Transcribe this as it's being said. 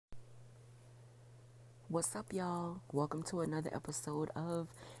What's up, y'all? Welcome to another episode of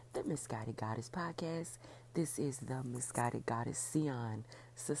the Misguided Goddess Podcast. This is the Misguided Goddess Sion.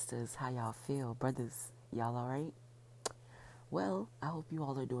 Sisters, how y'all feel? Brothers, y'all alright? Well, I hope you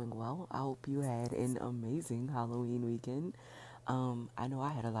all are doing well. I hope you had an amazing Halloween weekend. I know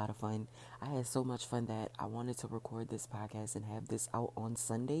I had a lot of fun. I had so much fun that I wanted to record this podcast and have this out on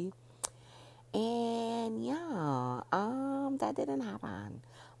Sunday. And yeah, that didn't happen.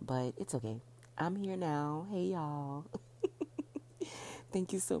 But it's okay. I'm here now. Hey y'all.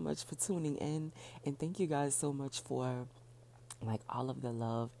 Thank you so much for tuning in, and thank you guys so much for all of the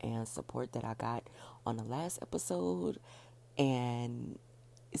love and support that I got on the last episode. And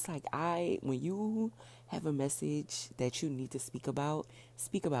it's like, when you have a message that you need to speak about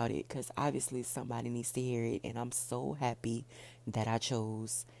it, because obviously somebody needs to hear it. And I'm so happy that I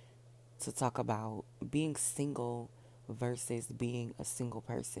chose to talk about being single versus being a single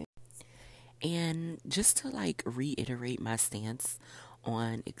person. And just to reiterate my stance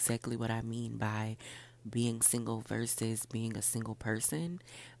on exactly what I mean by being single versus being a single person,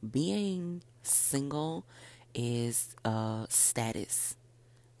 being single is a status.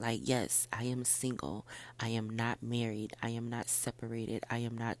 Like, yes, I am single. I am not married. I am not separated. I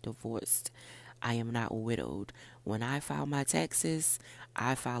am not divorced. I am not widowed. When I file my taxes,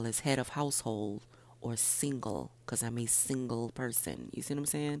 I file as head of household or single because I'm a single person. You see what I'm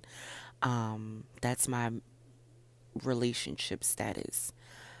saying? That's my relationship status.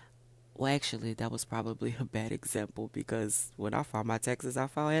 Well, actually, that was probably a bad example because when I file my taxes, I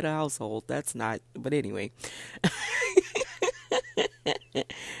file head of household. That's not, but anyway.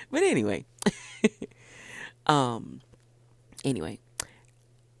 But anyway. um, anyway,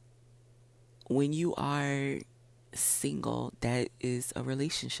 when you are single, that is a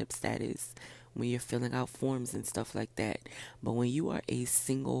relationship status when you're filling out forms and stuff like that. But when you are a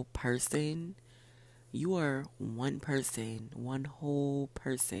single person, you are one person, one whole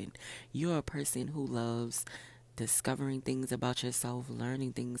person. You're a person who loves discovering things about yourself,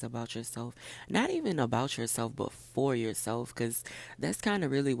 learning things about yourself, not even about yourself, but for yourself, because that's kind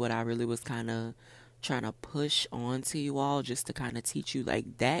of really what I really was kind of trying to push on to you all, just to kind of teach you,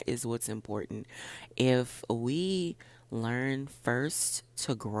 like, that is what's important. If we learn first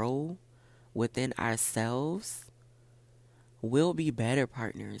to grow within ourselves, we'll be better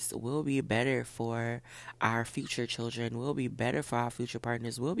partners. We'll be better for our future children. We'll be better for our future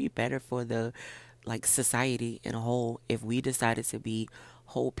partners. We'll be better for the society in a whole if we decided to be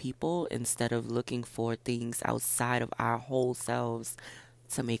whole people instead of looking for things outside of our whole selves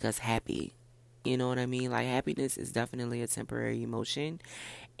to make us happy. You know what I mean? Like, happiness is definitely a temporary emotion.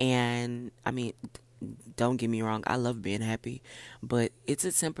 And I mean, don't get me wrong, I love being happy, but it's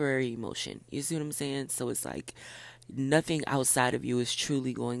a temporary emotion. You see what I'm saying? So it's like nothing outside of you is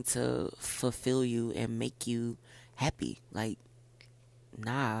truly going to fulfill you and make you happy. Like,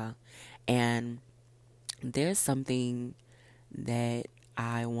 nah. And there's something that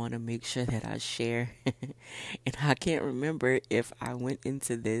I want to make sure that I share. And I can't remember if I went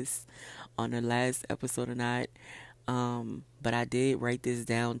into this on the last episode or not. But I did write this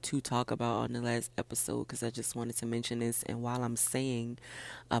down to talk about on the last episode because I just wanted to mention this. And while I'm saying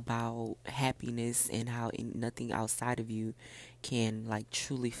about happiness and how nothing outside of you can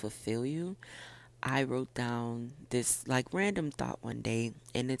truly fulfill you, I wrote down this random thought one day,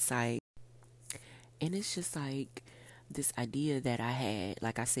 and it's just this idea that I had.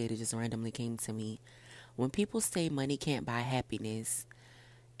 Like I said, it just randomly came to me. When people say money can't buy happiness,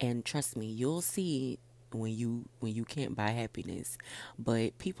 and trust me, you'll see when you can't buy happiness.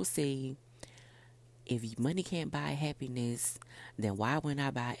 But people say, if money can't buy happiness, then why when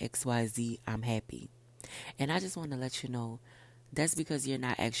I buy XYZ, I'm happy. And I just want to let you know, that's because you're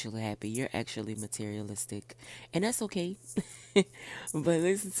not actually happy. You're actually materialistic. And that's okay. But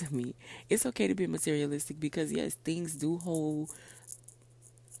listen to me. It's okay to be materialistic because, yes, things do hold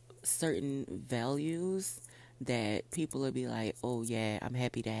certain values that people will be like, oh, yeah, I'm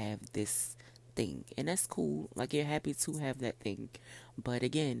happy to have this thing. And that's cool. Like, you're happy to have that thing. But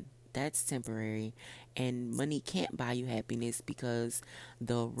again, that's temporary. And money can't buy you happiness because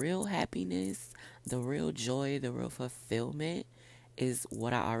the real happiness, the real joy, the real fulfillment is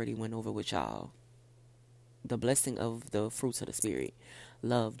what I already went over with y'all. The blessing of the fruits of the Spirit: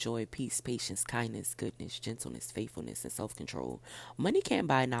 love, joy, peace, patience, kindness, goodness, gentleness, faithfulness, and self-control. Money can't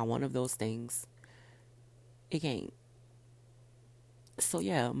buy not one of those things. It can't. So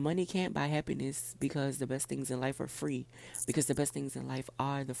yeah, money can't buy happiness because the best things in life are free. Because the best things in life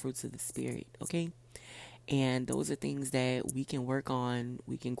are the fruits of the Spirit, okay? And those are things that we can work on,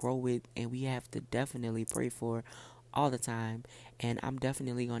 we can grow with, and we have to definitely pray for all the time. And I'm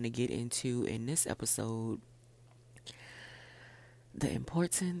definitely going to get into in this episode the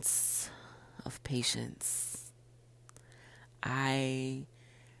importance of patience. I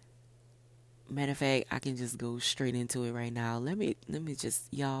Matter of fact, I can just go straight into it right now. Let me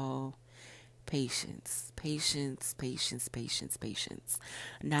just, y'all, patience, patience, patience, patience, patience.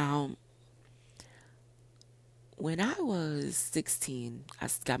 Now, when I was 16, I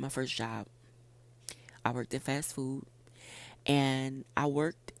got my first job. I worked in fast food, and I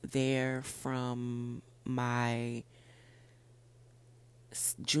worked there from my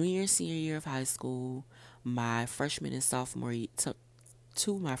junior and senior year of high school, my freshman and sophomore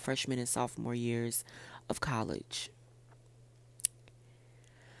to my freshman and sophomore years of college.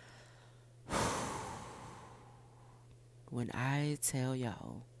 When I tell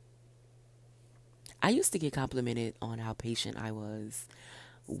y'all, I used to get complimented on how patient I was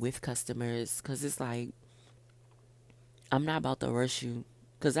with customers, because it's like, I'm not about to rush you.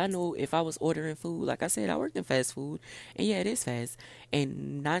 Because I know if I was ordering food, like I said, I worked in fast food. And yeah, it is fast.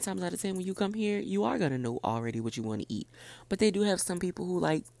 And 9 times out of 10, when you come here, you are going to know already what you want to eat. But they do have some people who,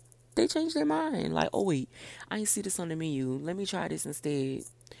 like, they change their mind. Like, oh, wait, I ain't see this on the menu. Let me try this instead.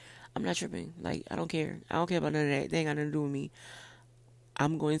 I'm not tripping. Like, I don't care. I don't care about none of that. They ain't got nothing to do with me.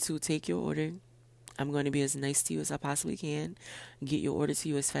 I'm going to take your order. I'm going to be as nice to you as I possibly can. Get your order to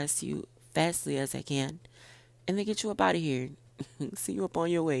you as fastly as I can. And then get you up out of here. See you up on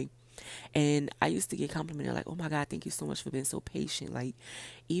your way. And I used to get complimented like, oh my God, thank you so much for being so patient. Like,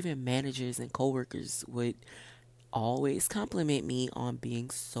 even managers and coworkers would always compliment me on being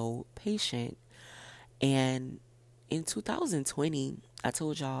so patient. And in 2020, I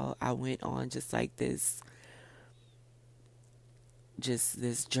told y'all I went on just like this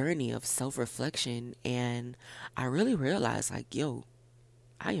journey of self-reflection, and I really realized like, yo,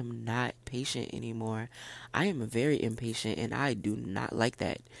 I am not patient anymore. I am very impatient, and I do not like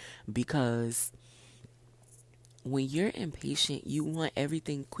that, because when you're impatient, you want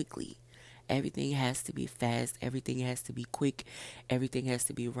everything quickly. Everything has to be fast. Everything has to be quick. Everything has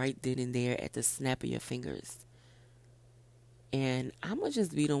to be right then and there at the snap of your fingers. And I'm going to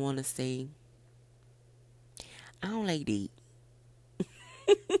just be the one to say, I don't like that.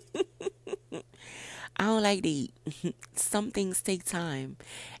 I don't like that. Some things take time.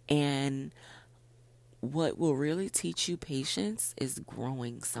 And what will really teach you patience is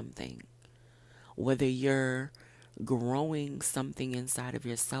growing something. Whether you're growing something inside of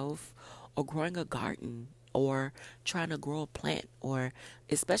yourself, or growing a garden, or trying to grow a plant, or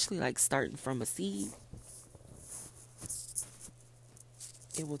especially like starting from a seed,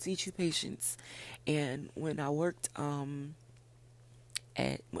 it will teach you patience. And when I worked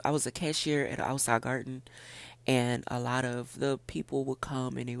I was a cashier at an outside garden, and a lot of the people would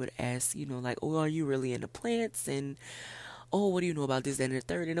come and they would ask, like, oh, are you really into plants? And oh, what do you know about this, that, and the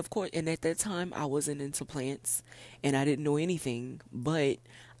third? And of course, and at that time, I wasn't into plants, and I didn't know anything, but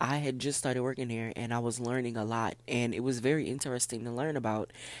I had just started working there, and I was learning a lot, and it was very interesting to learn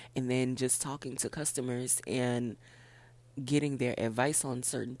about. And then just talking to customers and getting their advice on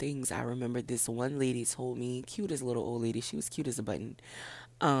certain things. I remember this one lady told me, cute as a little old lady, she was cute as a button.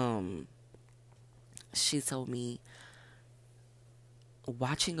 She told me,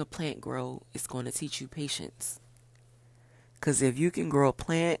 watching a plant grow is going to teach you patience. Because if you can grow a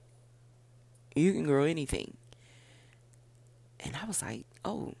plant, you can grow anything. And I was like,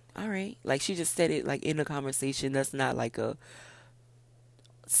 oh, all right. Like, she just said it like in a conversation. That's not like a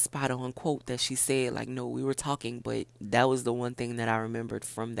spot on quote that she said. Like, no, we were talking, but that was the one thing that I remembered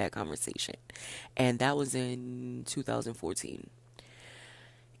from that conversation. And that was in 2014.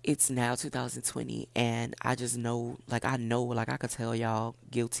 It's now 2020, and I just know, like, I could tell y'all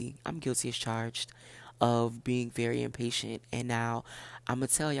guilty. I'm guilty as charged of being very impatient. And now I'm going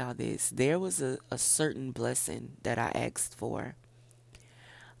to tell y'all this. There was a certain blessing that I asked for.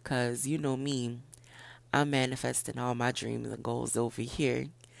 Because you know me, I'm manifesting all my dreams and goals over here.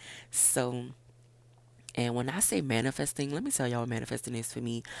 So, and when I say manifesting, let me tell y'all what manifesting is for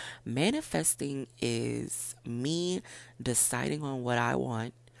me. Manifesting is me deciding on what I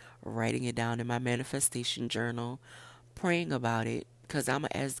want, writing it down in my manifestation journal, praying about it, because I'm going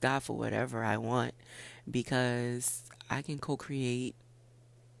to ask God for whatever I want, because I can co-create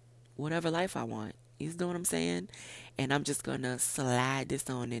whatever life I want. You know what I'm saying? And I'm just going to slide this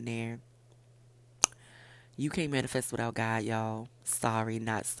on in there. You can't manifest without God, y'all. Sorry,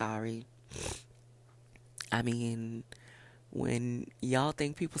 not sorry. I mean, when y'all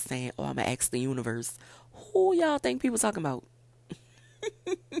think people saying, oh, I'm going to ask the universe, who y'all think people talking about?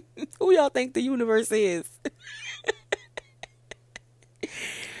 Who y'all think the universe is?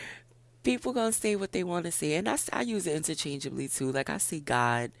 People gonna say what they want to say, and I use it interchangeably too. Like I say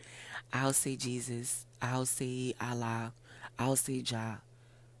God, I'll say Jesus, I'll say Allah, I'll say Jah.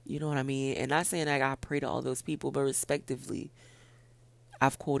 You know what I mean? And not saying like I pray to all those people, but respectively,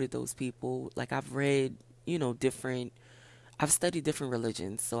 I've quoted those people. Like I've read, different. I've studied different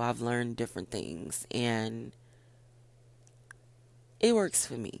religions, so I've learned different things, and it works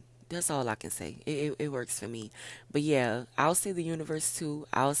for me. That's all I can say. It works for me. But yeah, I'll say the universe too.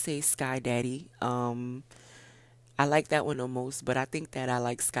 I'll say Sky Daddy. I like that one the most, but I think that I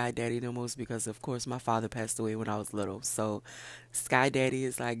like Sky Daddy the most because, of course, my father passed away when I was little. So, Sky Daddy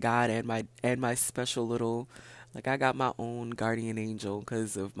is like God and my special little, like I got my own guardian angel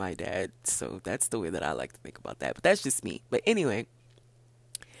because of my dad. So that's the way that I like to think about that. But that's just me. But anyway,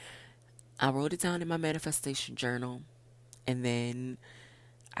 I wrote it down in my manifestation journal, and then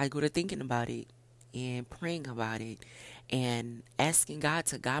I go to thinking about it and praying about it and asking God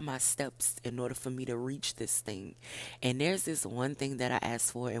to guide my steps in order for me to reach this thing. And there's this one thing that I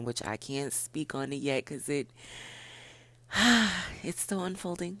asked for in which I can't speak on it yet because it's still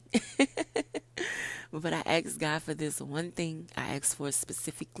unfolding. But I asked God for this one thing. I asked for it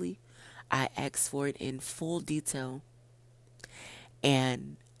specifically. I asked for it in full detail.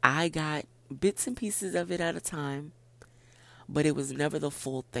 And I got bits and pieces of it at a time, but it was never the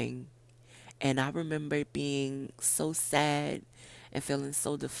full thing. And I remember being so sad and feeling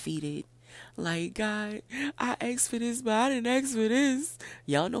so defeated. Like, God, I asked for this, but I didn't ask for this.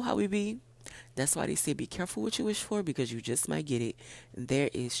 Y'all know how we be. That's why they say be careful what you wish for because you just might get it. There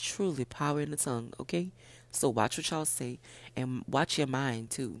is truly power in the tongue, okay? So watch what y'all say and watch your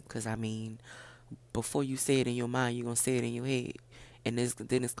mind too. Because, before you say it in your mind, you're going to say it in your head. And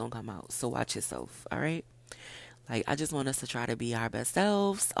then it's going to come out. So watch yourself, all right? Like, I just want us to try to be our best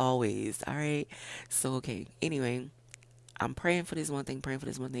selves always, all right? So, okay, anyway, I'm praying for this one thing,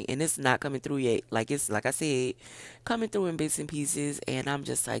 and it's not coming through yet. Like, it's, like I said, coming through in bits and pieces, and I'm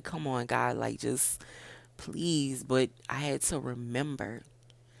just like, come on, God, like, just please. But I had to remember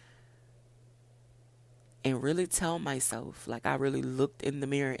and really tell myself, like, I really looked in the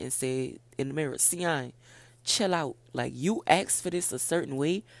mirror and said, Sion, chill out. Like, you asked for this a certain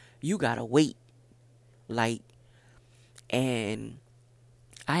way, you gotta wait. Like, and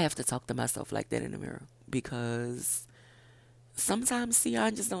I have to talk to myself like that in the mirror because sometimes, see,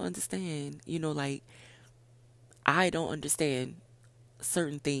 I just don't understand. Like, I don't understand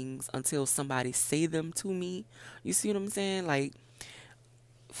certain things until somebody say them to me. You see what I'm saying? Like,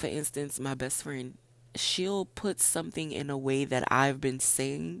 for instance, my best friend, she'll put something in a way that I've been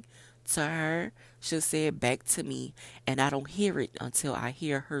saying to her. She'll say it back to me, and I don't hear it until I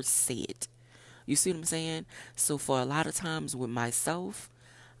hear her say it. You see what I'm saying? So for a lot of times with myself,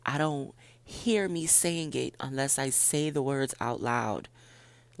 I don't hear me saying it unless I say the words out loud.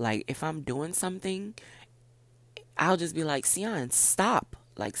 Like if I'm doing something, I'll just be like, Sion, stop.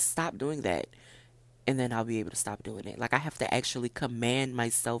 Like stop doing that. And then I'll be able to stop doing it. Like I have to actually command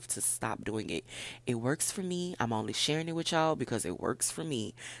myself to stop doing it. It works for me. I'm only sharing it with y'all because it works for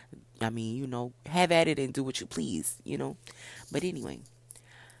me. Have at it and do what you please. But anyway,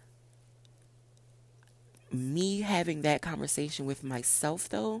 me having that conversation with myself,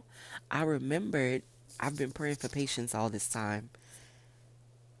 though, I remembered I've been praying for patience all this time.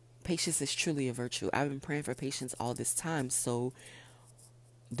 Patience is truly a virtue. I've been praying for patience all this time. So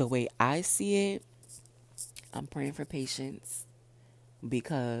the way I see it, I'm praying for patience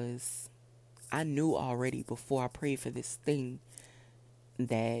because I knew already before I prayed for this thing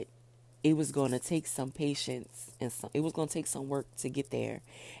that it was going to take some patience and it was going to take some work to get there.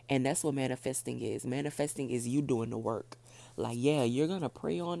 And that's what manifesting is. Manifesting is you doing the work. Like, yeah, you're going to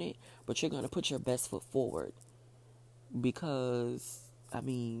pray on it, but you're going to put your best foot forward. Because,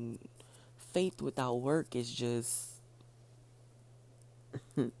 faith without work is just,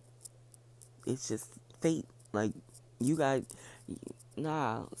 it's just faith. Like, you got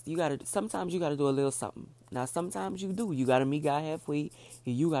to, sometimes you got to do a little something. Now, sometimes you do. You got to meet God halfway.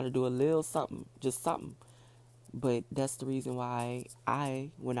 And you got to do a little something. Just something. But that's the reason why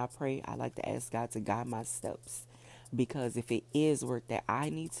when I pray, I like to ask God to guide my steps. Because if it is work that I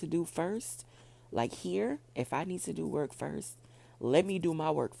need to do first, like here, if I need to do work first, let me do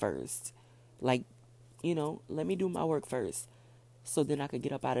my work first. Like, let me do my work first. So then I could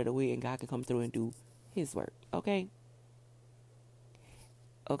get up out of the way and God can come through and do his work. Okay?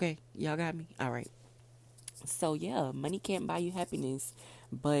 Okay, y'all got me? All right. So yeah, money can't buy you happiness,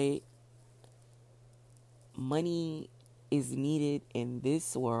 but money is needed in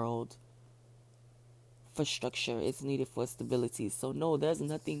this world for structure. It's needed for stability. So no, there's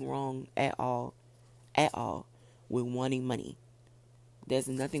nothing wrong at all with wanting money. There's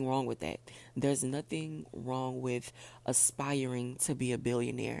nothing wrong with that. There's nothing wrong with aspiring to be a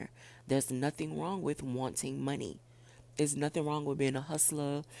billionaire. There's nothing wrong with wanting money. There's nothing wrong with being a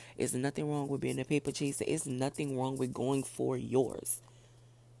hustler. There's nothing wrong with being a paper chaser. There's nothing wrong with going for yours.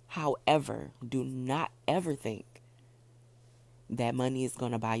 However, do not ever think that money is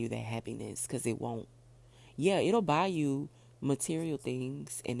going to buy you that happiness, because it won't. Yeah, it'll buy you material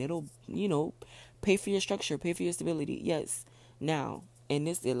things, and it'll, pay for your structure, pay for your stability. Yes. Now, and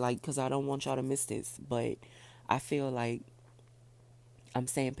this is like, because I don't want y'all to miss this, but I feel like I'm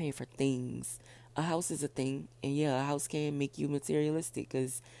saying paying for things. A house is a thing, and yeah, a house can make you materialistic,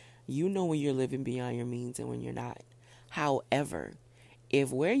 because you know when you're living beyond your means and when you're not. However,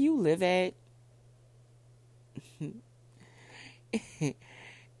 if where you live at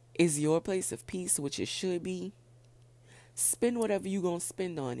is your place of peace, which it should be, spend whatever you gonna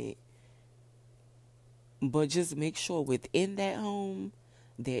spend on it. But just make sure within that home,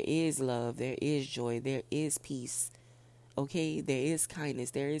 there is love, there is joy, there is peace. Okay, there is kindness,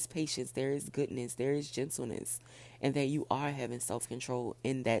 there is patience, there is goodness, there is gentleness, and that you are having self-control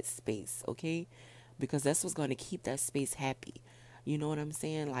in that space. Okay, because that's what's going to keep that space happy. You know what I'm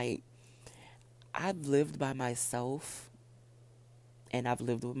saying? Like, I've lived by myself, and I've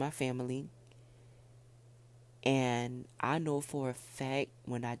lived with my family, and I know for a fact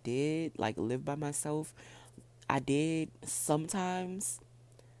when I did like live by myself, I did sometimes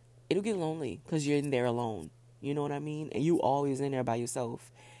it'll get lonely because you're in there alone. You know what I mean? And you always in there by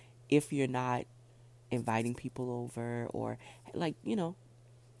yourself if you're not inviting people over, or like,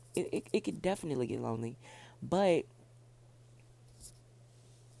 it could definitely get lonely. But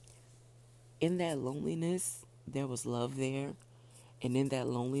in that loneliness, there was love there. And in that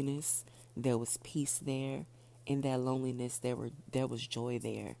loneliness, there was peace there. In that loneliness, there was joy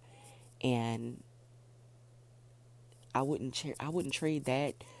there. And I wouldn't trade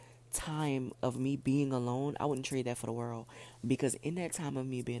that time of me being alone. I wouldn't trade that for the world, because in that time of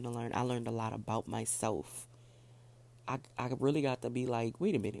me being alone, I learned a lot about myself. I really got to be like,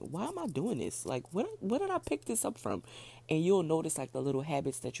 wait a minute, why am I doing this? Like, where did I pick this up from? And you'll notice like the little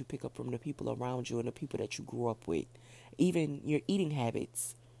habits that you pick up from the people around you and the people that you grew up with, even your eating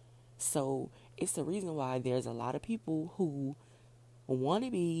habits. So it's the reason why there's a lot of people who want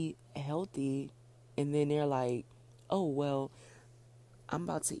to be healthy, and then they're like, oh, well, I'm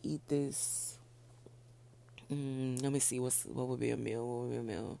about to eat this. Let me see, what would be a meal? What would be a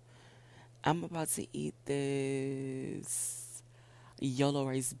meal? I'm about to eat this yellow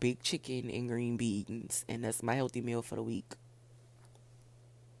rice baked chicken and green beans, and that's my healthy meal for the week.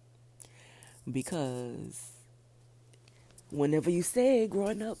 Because whenever you said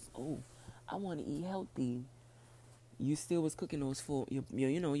growing up, oh, I want to eat healthy, you still was cooking those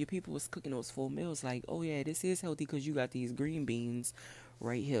your people was cooking those full meals. Like, oh yeah, this is healthy because you got these green beans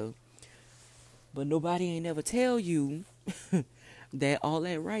right here. But nobody ain't ever tell you that all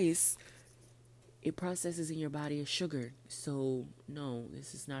that rice, it processes in your body as sugar. So no,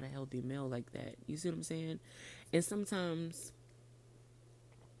 this is not a healthy meal like that. You see what I'm saying? And sometimes,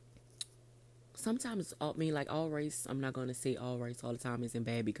 I mean, like all rice, I'm not going to say all rice all the time isn't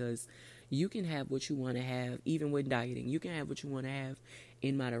bad, because you can have what you want to have, even with dieting. You can have what you want to have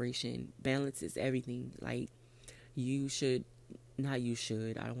in moderation. Balance is everything. Like, I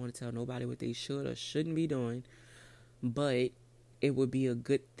don't want to tell nobody what they should or shouldn't be doing, but it would be a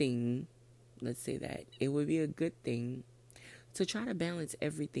good thing. Let's say that. It would be a good thing to try to balance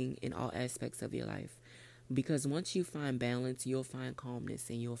everything in all aspects of your life. Because once you find balance, you'll find calmness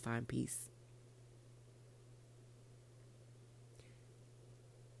and you'll find peace.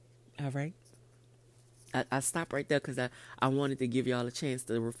 All right. I stopped right there because I wanted to give y'all a chance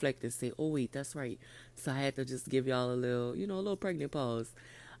to reflect and say, oh, wait, that's right. So I had to just give y'all a little pregnant pause.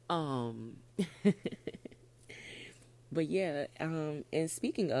 Um, but yeah, and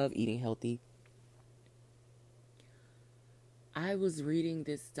speaking of eating healthy, I was reading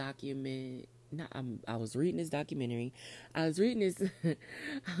this document. Not, I was reading this documentary. I was reading this.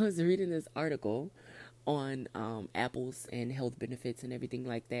 I was reading this article on apples and health benefits and everything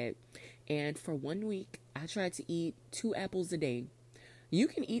like that. And for 1 week, I tried to eat 2 apples a day. You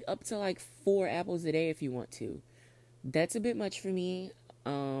can eat up to like 4 apples a day if you want to. That's a bit much for me.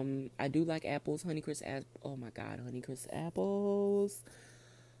 I do like apples, Honeycrisp apples. Oh my God, Honeycrisp apples.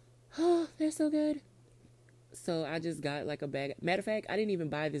 Oh, they're so good. So I just got like a bag. Matter of fact, I didn't even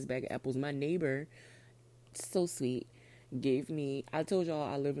buy this bag of apples. My neighbor, so sweet, gave me. I told y'all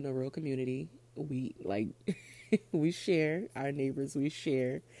I live in a rural community. We like, we share our neighbors. We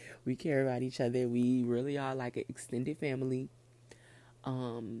share. We care about each other. We really are like an extended family.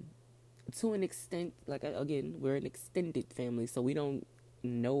 To an extent, like again, we're an extended family, so we don't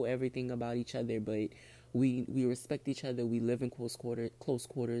know everything about each other, but we respect each other. We live in close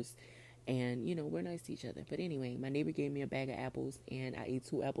quarters, and we're nice to each other. But anyway, my neighbor gave me a bag of apples, and I eat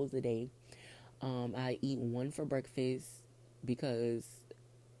 2 apples a day. I eat one for breakfast because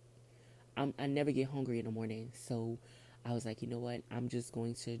I never get hungry in the morning. So I was like, you know what? I'm just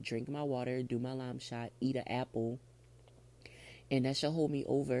going to drink my water, do my lime shot, eat an apple, and that should hold me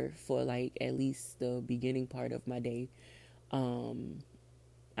over for like at least the beginning part of my day. Um,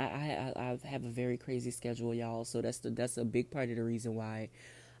 I have a very crazy schedule, y'all. So that's a big part of the reason why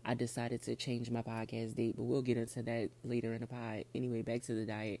I decided to change my podcast date. But we'll get into that later in the pod. Anyway, back to the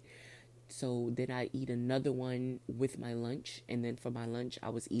diet. So then I eat another one with my lunch, and then for my lunch I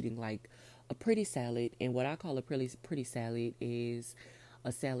was eating like a pretty salad. And what I call a pretty salad is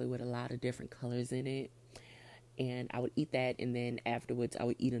a salad with a lot of different colors in it. And I would eat that, and then afterwards I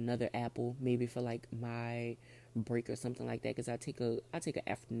would eat another apple, maybe for like my break or something like that, because I take an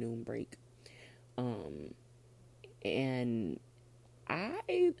afternoon break. Um, and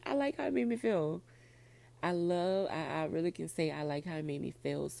I like how it made me feel. I really can say I like how it made me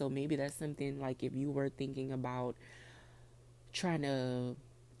feel. So maybe that's something like if you were thinking about trying to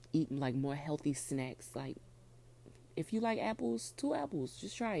eat like more healthy snacks, like if you like apples, 2 apples,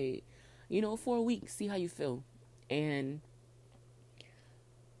 just try it. For a week, see how you feel. And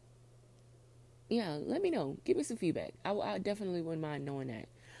yeah, let me know. Give me some feedback. I definitely wouldn't mind knowing that.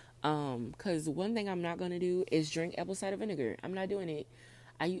 Cause one thing I'm not gonna do is drink apple cider vinegar. I'm not doing it.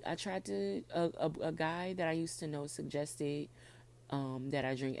 I tried to a guy that I used to know suggested that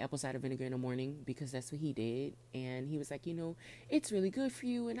I drink apple cider vinegar in the morning because that's what he did, and he was like, it's really good for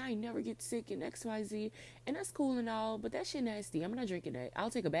you, and I never get sick and XYZ, and that's cool and all, but that shit nasty. I'm not drinking that. I'll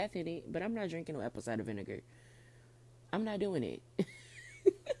take a bath in it, but I'm not drinking no apple cider vinegar. I'm not doing it.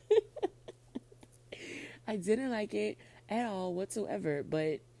 I didn't like it at all whatsoever,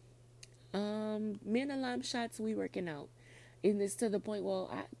 but me and the lime shots, we working out. And it's to the point,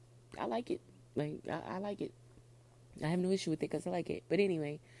 well, I like it. Like, I like it. I have no issue with it because I like it. But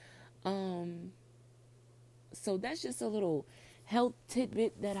anyway, so that's just a little health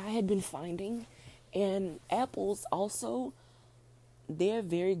tidbit that I had been finding. And apples also, they're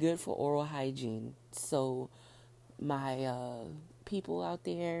very good for oral hygiene. So my people out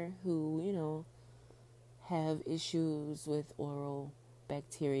there who, have issues with oral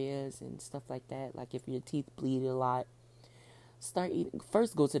bacterias and stuff like that, like if your teeth bleed a lot,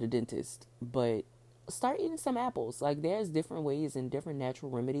 first go to the dentist, but start eating some apples. Like there's different ways and different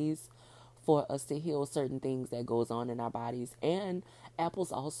natural remedies for us to heal certain things that goes on in our bodies. And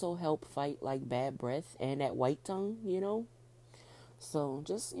apples also help fight like bad breath and that white tongue. So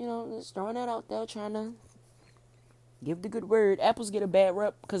just throwing that out there, trying to give the good word. Apples get a bad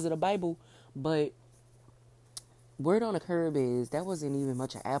rep because of the Bible, but word on the curb is that wasn't even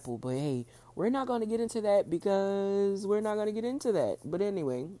much of apple. But hey, we're not going to get into that because we're not going to get into that. But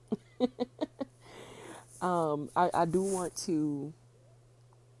anyway, I do want to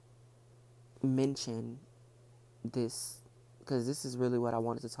mention this because this is really what I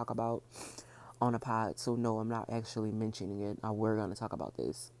wanted to talk about on a pod. So no, I'm not actually mentioning it. We're going to talk about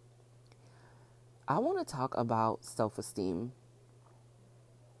this. I want to talk about self-esteem.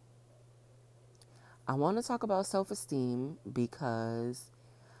 I want to talk about self-esteem because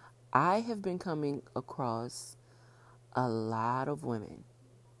I have been coming across a lot of women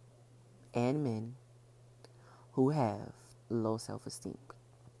and men who have low self-esteem.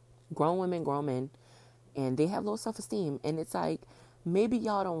 Grown women, grown men, and they have low self-esteem. And it's like, maybe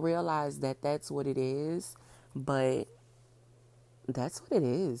y'all don't realize that that's what it is, but that's what it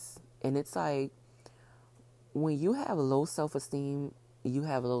is. And it's like, when you have low self-esteem, you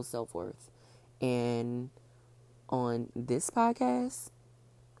have low self-worth. And on this podcast,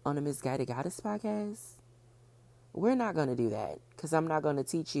 on the Misguided Goddess podcast, we're not going to do that because I'm not going to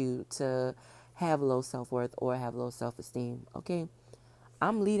teach you to have low self-worth or have low self-esteem, okay?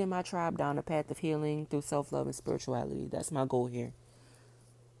 I'm leading my tribe down the path of healing through self-love and spirituality. That's my goal here.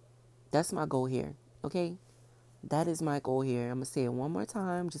 That's my goal here, okay? That is my goal here. I'm going to say it one more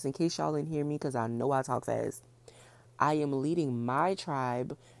time just in case y'all didn't hear me because I know I talk fast. I am leading my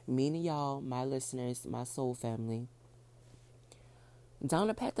tribe, meaning y'all, my listeners, my soul family, down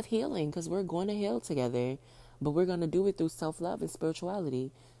the path of healing because we're going to heal together, but we're going to do it through self-love and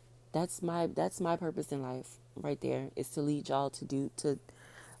spirituality. That's my purpose in life right there, is to lead y'all to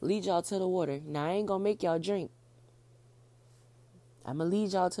lead y'all to the water. Now, I ain't going to make y'all drink. I'm going to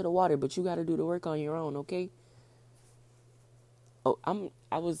lead y'all to the water, but you got to do the work on your own, okay? Oh,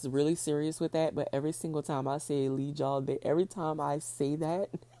 I was really serious with that, but every single time I say lead y'all, every time I say that,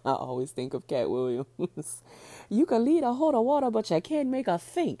 I always think of Cat Williams. You can lead a hold of water, but you can't make her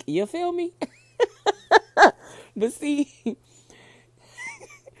think. You feel me? But see,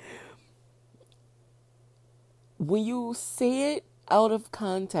 when you say it out of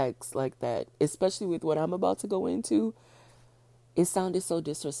context like that, especially with what I'm about to go into, it sounded so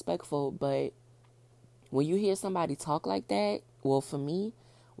disrespectful. But when you hear somebody talk like that, well, for me,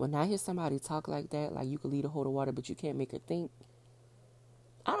 when I hear somebody talk like that, like you can lead a hold of water, but you can't make her think,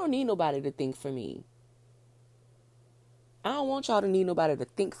 I don't need nobody to think for me. I don't want y'all to need nobody to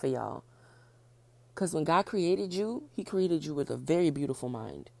think for y'all. Because when God created you, He created you with a very beautiful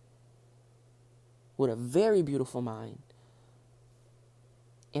mind. With a very beautiful mind.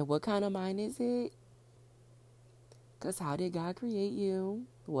 And what kind of mind is it? Because how did God create you?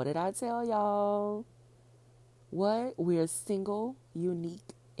 What did I tell y'all? What? We're single,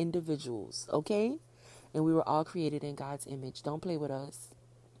 unique individuals, okay? And we were all created in God's image. Don't play with us.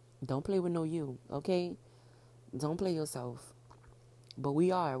 Don't play with no you, okay? Don't play yourself. But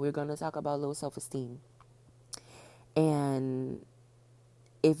we're going to talk about low self-esteem. And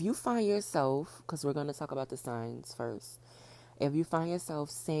if you find yourself, because we're going to talk about the signs first. If you find yourself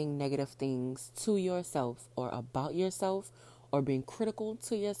saying negative things to yourself or about yourself or being critical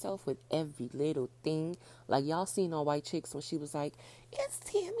to yourself with every little thing, like y'all seen on White Chicks when she was like, it's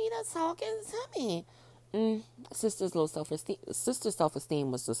Tammy that's talking to me. Sister's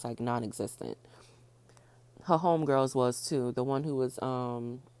self-esteem was just like non-existent. Her homegirls was too. The one who was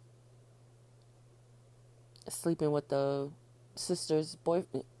sleeping with the sister's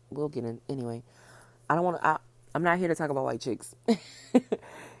boyfriend. We'll get in anyway. I'm not here to talk about White Chicks.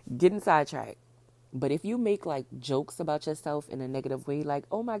 Getting sidetracked. But if you make like jokes about yourself in a negative way, like,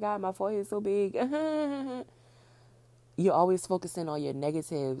 oh my God, my forehead is so big. You're always focusing on your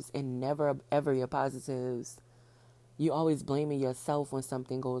negatives and never ever your positives. You always blaming yourself when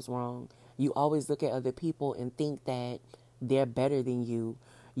something goes wrong. You always look at other people and think that they're better than you.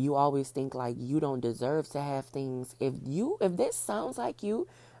 You always think like you don't deserve to have things. If this sounds like you,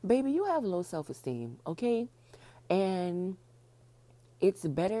 baby, you have low self-esteem, okay? And it's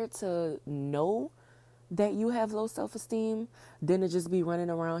better to know that you have low self-esteem than to just be running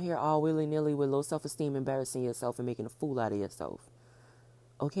around here all willy-nilly with low self-esteem, embarrassing yourself and making a fool out of yourself.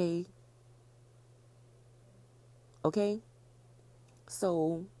 Okay? Okay?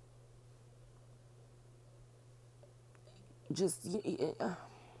 So, just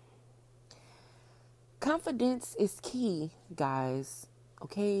confidence is key, guys.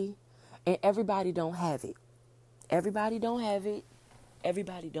 Okay? And everybody don't have it. Everybody don't have it.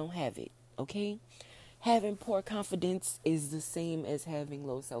 Everybody don't have it. Okay? Having poor confidence is the same as having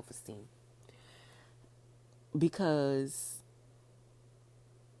low self-esteem. Because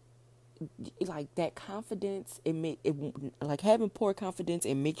like that confidence, like having poor confidence,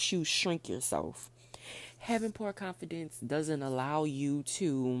 it makes you shrink yourself. Having poor confidence doesn't allow you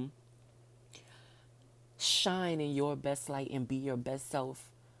to shine in your best light and be your best self.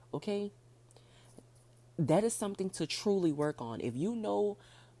 Okay? That is something to truly work on. If you know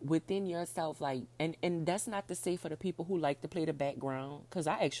within yourself, like, and that's not to say for the people who like to play the background, because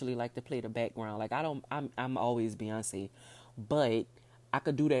I actually like to play the background. Like, I'm always Beyonce, but I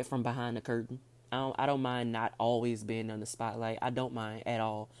could do that from behind the curtain. I don't mind not always being on the spotlight. I don't mind at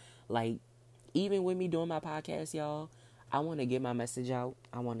all. Like, even with me doing my podcast, y'all, I want to get my message out.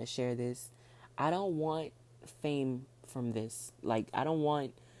 I want to share this. I don't want fame from this. Like, I don't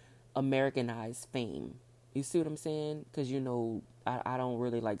want Americanized fame. You see what I'm saying? Because, I don't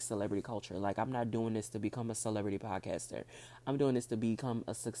really like celebrity culture. Like, I'm not doing this to become a celebrity podcaster. I'm doing this to become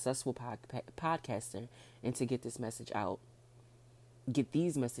a successful podcaster and to get this message out. Get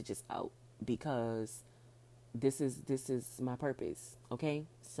these messages out, because this is my purpose. Okay?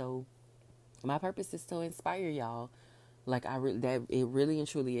 So my purpose is to inspire y'all. Like, that it really and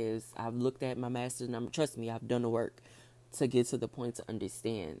truly is. I've looked at my master's number. Trust me, I've done the work to get to the point to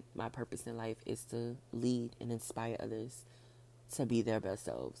understand my purpose in life is to lead and inspire others to be their best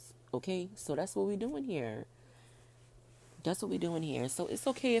selves. Okay? So that's what we're doing here. That's what we're doing here. So it's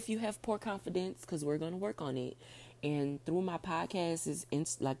okay if you have poor confidence, because we're going to work on it. And through my podcast,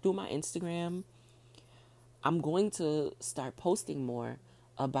 through my Instagram, I'm going to start posting more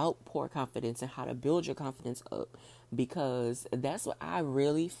about poor confidence and how to build your confidence up, because that's what I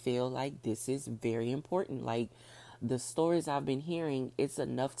really feel like this is very important. Like, the stories I've been hearing, it's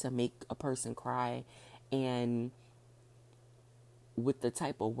enough to make a person cry. And with the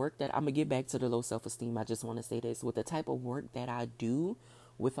type of work that I'm going to get back to the low self-esteem, I just want to say this, with the type of work that I do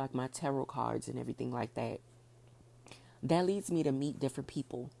with like my tarot cards and everything like that, that leads me to meet different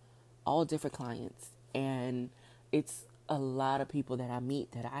people, all different clients. And it's a lot of people that I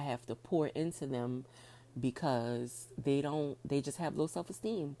meet that I have to pour into them because they just have low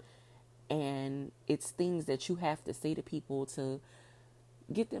self-esteem. And it's things that you have to say to people to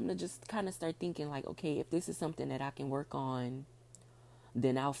get them to just kind of start thinking like, okay, if this is something that I can work on,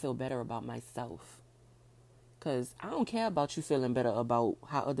 then I'll feel better about myself. Because I don't care about you feeling better about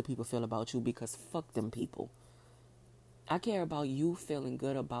how other people feel about you, because fuck them people. I care about you feeling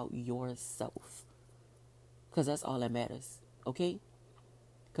good about yourself. Because that's all that matters. Okay?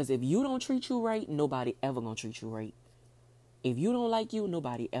 Because if you don't treat you right, nobody ever gonna treat you right. If you don't like you,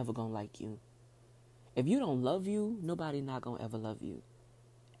 nobody ever gonna like you. If you don't love you, nobody not gonna ever love you.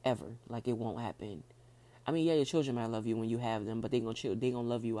 Ever. Like, it won't happen. I mean, yeah, your children might love you when you have them, but they gonna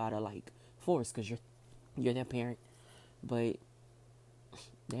love you out of like force because you're their parent. But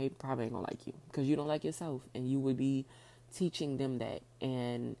they probably ain't gonna like you because you don't like yourself, and you would be teaching them that.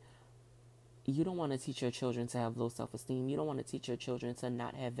 And you don't want to teach your children to have low self-esteem. You don't want to teach your children to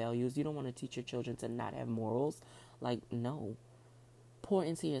not have values. You don't want to teach your children to not have morals. Like, no. Pour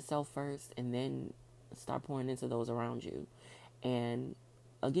into yourself first, and then start pouring into those around you. And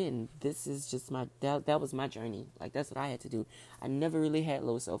again, this is just that was my journey. Like, that's what I had to do. I never really had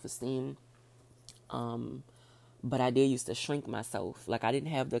low self-esteem. But I did used to shrink myself. Like, I didn't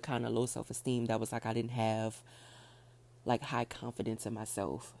have the kind of low self-esteem that was like, I didn't have like high confidence in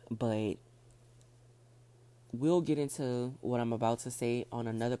myself. But we'll get into what I'm about to say on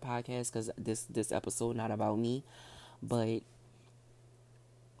another podcast, because this episode not about me. But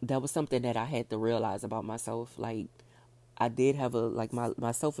that was something that I had to realize about myself. Like, I did have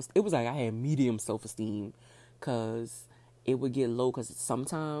my self-esteem. It was like I had medium self-esteem, because it would get low because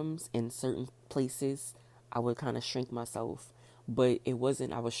sometimes in certain places I would kind of shrink myself. But it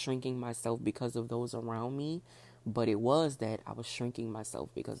wasn't I was shrinking myself because of those around me, but it was that I was shrinking myself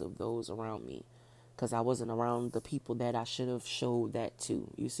because of those around me, because I wasn't around the people that I should have showed that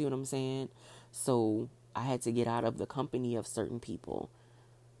to. You see what I'm saying? So I had to get out of the company of certain people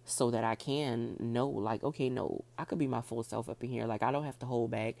so that I can know, like, okay, no, I could be my full self up in here. Like, I don't have to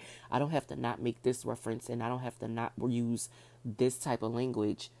hold back. I don't have to not make this reference, and I don't have to not use this type of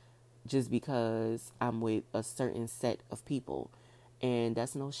language just because I'm with a certain set of people. And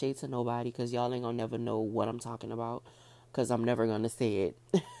that's no shade to nobody, because y'all ain't gonna never know what I'm talking about, because I'm never gonna say it.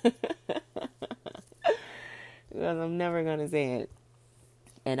 Because I'm never gonna say it.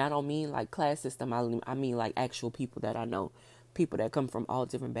 And I don't mean like class system. I mean like actual people that I know. People that come from all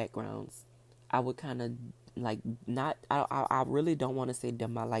different backgrounds. I would kind of like not, I really don't want to say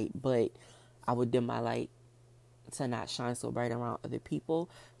dim my light, but I would dim my light to not shine so bright around other people,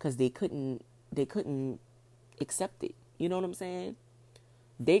 because they couldn't accept it. You know what I'm saying?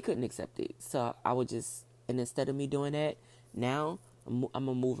 They couldn't accept it. So I would just, and instead of me doing that, now I'm going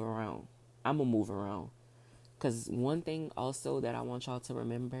to move around. I'm going to move around. Because one thing also that I want y'all to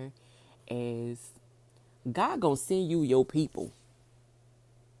remember is God gonna send you your people.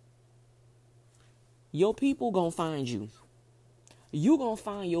 Your people gonna find you. You gonna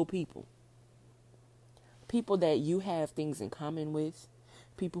find your people. People that you have things in common with.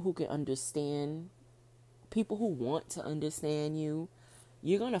 People who can understand. People who want to understand you.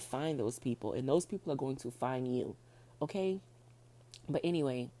 You're gonna find those people, and those people are going to find you. Okay? But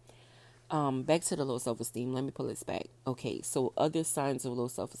anyway, back to the low self-esteem. Let me pull this back. Okay, so other signs of low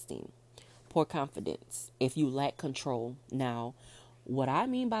self-esteem. Poor confidence. If you lack control. Now, what I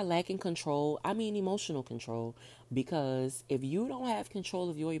mean by lacking control, I mean emotional control. Because if you don't have control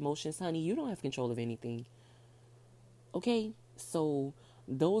of your emotions, honey, you don't have control of anything. Okay? So,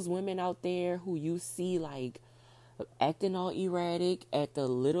 those women out there who you see like acting all erratic at the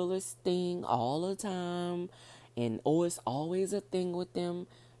littlest thing all the time, and it's always a thing with them,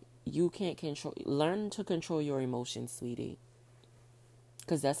 you can't control. Learn to control your emotions, sweetie.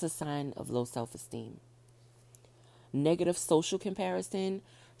 Because that's a sign of low self-esteem. Negative social comparison.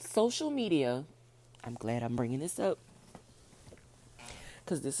 Social media. I'm glad I'm bringing this up,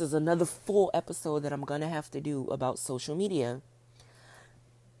 because this is another full episode that I'm going to have to do about social media.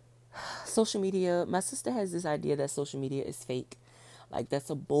 Social media. My sister has this idea that social media is fake. Like, that's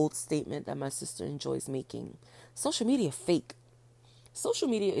a bold statement that my sister enjoys making. Social media fake. Social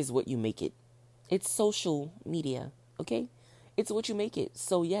media is what you make it. It's social media. Okay? It's what you make it.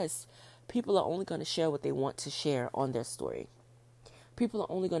 So yes, people are only going to share what they want to share on their story. People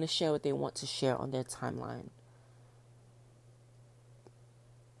are only going to share what they want to share on their timeline.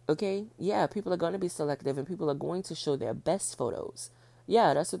 Okay? Yeah, people are going to be selective, and people are going to show their best photos.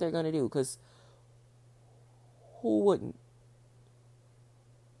 Yeah, that's what they're going to do, because who wouldn't?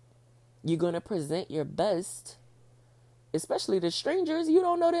 You're going to present your best, especially to strangers. You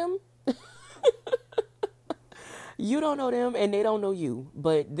don't know them. You don't know them and they don't know you.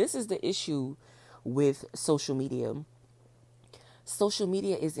 But this is the issue with social media. Social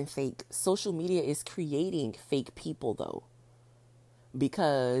media isn't fake. Social media is creating fake people, though.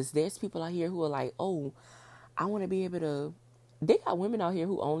 Because there's people out here who are like, oh, I want to be able to. They got women out here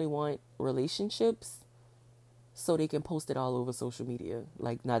who only want relationships so they can post it all over social media.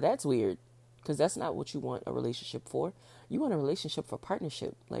 Like, now that's weird. Because that's not what you want a relationship for. You want a relationship for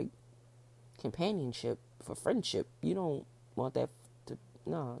partnership, like companionship, for friendship. You don't want that to.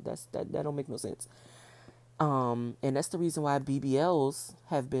 No, that don't make no sense. And that's the reason why BBLs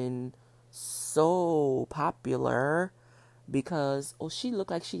have been so popular, because she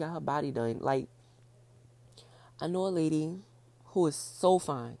looked like she got her body done. Like, I know a lady who is so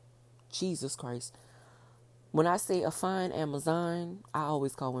fine. Jesus Christ. When I say a fine Amazon, I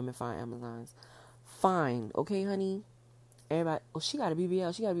always call women fine Amazons. Fine, okay, honey? Everybody, she got a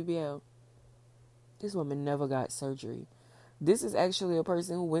BBL. She got a BBL. This woman never got surgery. This is actually a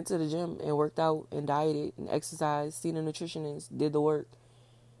person who went to the gym and worked out and dieted and exercised, seen a nutritionist, did the work.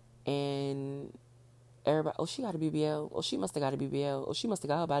 And everybody, she got a BBL. She must have got a BBL. She must have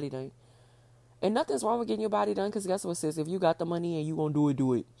got her body done. And nothing's wrong with getting your body done, because guess what, sis? If you got the money and you gonna do it,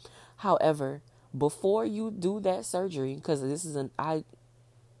 do it. However, before you do that surgery, because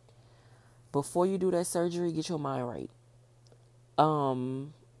before you do that surgery, get your mind right.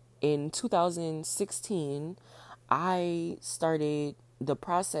 In 2016, I started the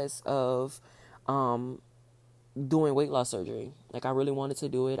process of doing weight loss surgery. Like, I really wanted to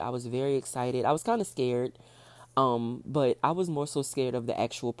do it. I was very excited. I was kind of scared. But I was more so scared of the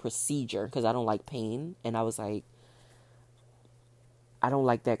actual procedure, because I don't like pain. And I was like, I don't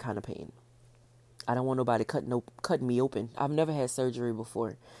like that kind of pain. I don't want nobody cutting me open. I've never had surgery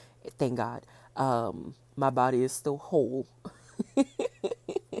before. Thank God. My body is still whole.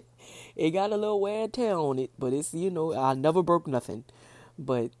 It got a little wear and tear on it, but it's, I never broke nothing.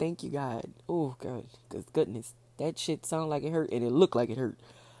 But thank you, God. Oh, God. Goodness. That shit sounded like it hurt, and it looked like it hurt.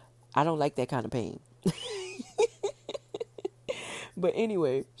 I don't like that kind of pain. But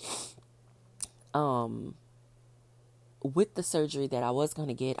anyway, with the surgery that I was going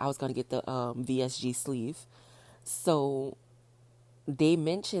to get the VSG sleeve. So they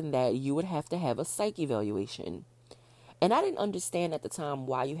mentioned that you would have to have a psych evaluation. And I didn't understand at the time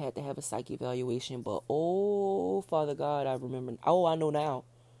why you had to have a psych evaluation, but oh, Father God, I remember. Oh, I know now.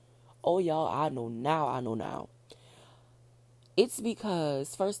 Oh, y'all, I know now. It's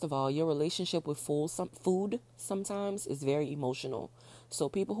because, first of all, your relationship with food sometimes is very emotional. So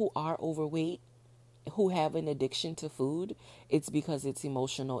people who are overweight, who have an addiction to food, it's because it's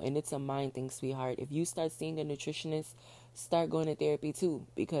emotional and it's a mind thing, sweetheart. If you start seeing a nutritionist, start going to therapy too,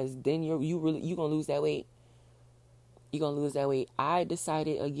 because then you're gonna lose that weight. You're gonna lose that weight. I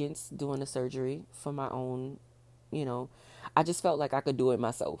decided against doing the surgery for my own, I just felt like I could do it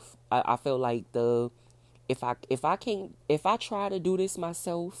myself. I felt like if I try to do this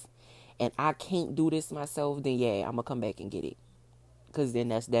myself and I can't do this myself, then yeah, I'm gonna come back and get it. Cause then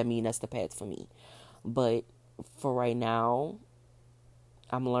that's the path for me. But for right now,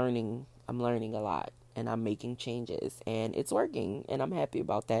 I'm learning a lot, and I'm making changes, and it's working, and I'm happy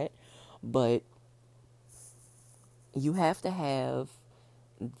about that. But you have to have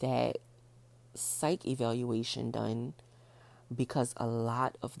that psych evaluation done, because a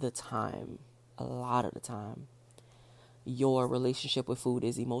lot of the time, your relationship with food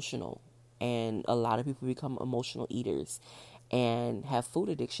is emotional, and a lot of people become emotional eaters and have food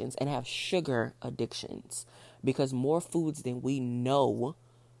addictions and have sugar addictions, because more foods than we know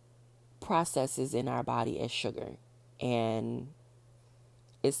processes in our body as sugar, and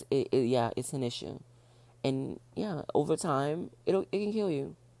it's an issue. And yeah, over time it can kill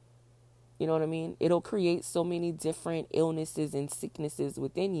you. You know what I mean? It'll create so many different illnesses and sicknesses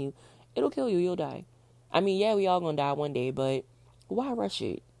within you. It'll kill you. You'll die. I mean, yeah, we all gonna die one day, but why rush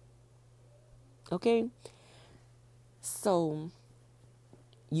it? Okay? So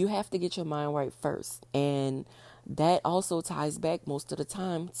you have to get your mind right first. And that also ties back most of the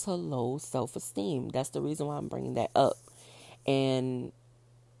time to low self-esteem. That's the reason why I'm bringing that up. And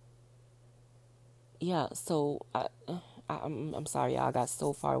yeah, so I'm sorry, I got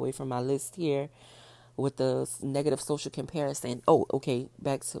so far away from my list here with the negative social comparison. Oh, okay,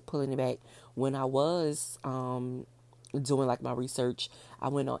 back to pulling it back. When I was doing like my research, I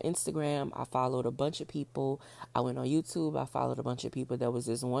went on Instagram, I followed a bunch of people. I went on YouTube, I followed a bunch of people. There was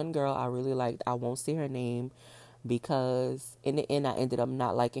this one girl I really liked. I won't say her name, because in the end I ended up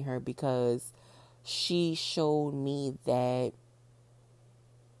not liking her, because she showed me that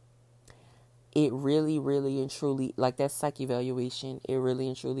it really, really and truly, like that psych evaluation, it really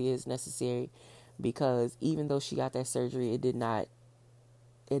and truly is necessary, because even though she got that surgery, it didn't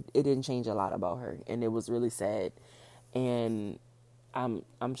change a lot about her, and it was really sad. And I'm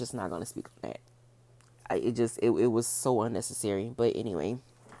just not gonna speak on that. It was so unnecessary. But anyway,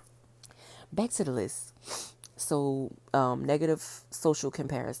 back to the list. So, negative social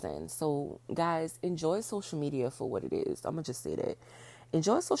comparison. So, guys, enjoy social media for what it is. I'm gonna just say that.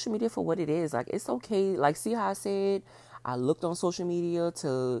 Enjoy social media for what it is. Like, it's okay. Like, see how I said I looked on social media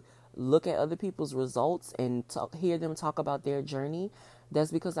to look at other people's results and hear them talk about their journey.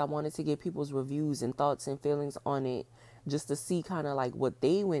 That's because I wanted to get people's reviews and thoughts and feelings on it, just to see kind of like what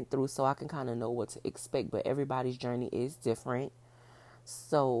they went through, so I can kind of know what to expect. But everybody's journey is different.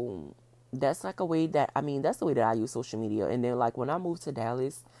 So that's like a way that, that's the way that I use social media. And then, like, when I moved to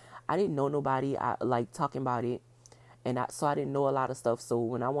Dallas, I didn't know nobody like talking about it. And so I didn't know a lot of stuff. So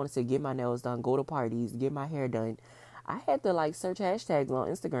when I wanted to get my nails done, go to parties, get my hair done, I had to like search hashtags on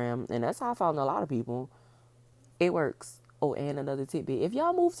Instagram. And that's how I found a lot of people. It works. Oh, and another tidbit. If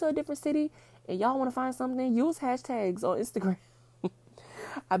y'all move to a different city and y'all want to find something, use hashtags on Instagram.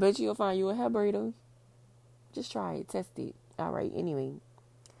 I bet you'll find you a hair braider. Just try it. Test it. All right. Anyway.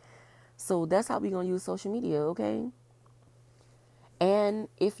 So that's how we're going to use social media, okay? And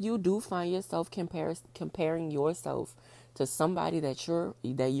if you do find yourself comparing yourself to somebody that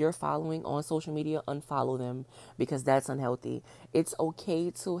you're following on social media, unfollow them, because that's unhealthy. It's okay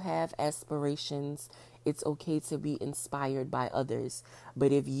to have aspirations. It's okay to be inspired by others.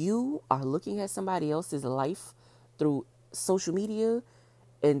 But if you are looking at somebody else's life through social media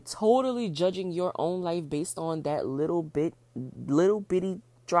and totally judging your own life based on that little bitty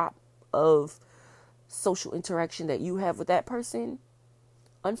drop of social interaction that you have with that person,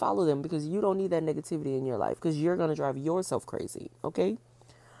 unfollow them, because you don't need that negativity in your life, because you're going to drive yourself crazy. Okay.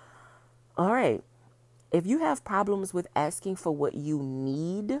 All right. If you have problems with asking for what you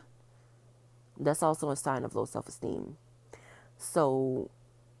need, that's also a sign of low self-esteem. So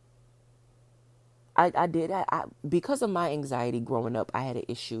because of my anxiety growing up, I had an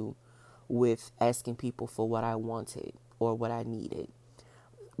issue with asking people for what I wanted or what I needed.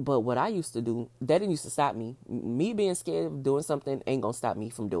 But what I used to do, that didn't used to stop me. Me being scared of doing something ain't gonna stop me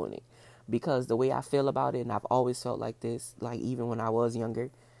from doing it. Because the way I feel about it, and I've always felt like this, like even when I was younger,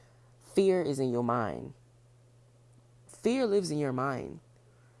 fear is in your mind. Fear lives in your mind.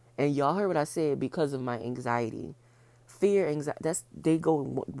 And y'all heard what I said, because of my anxiety. Fear, anxiety, they go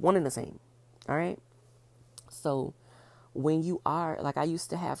one and the same. All right? So when you are, like, I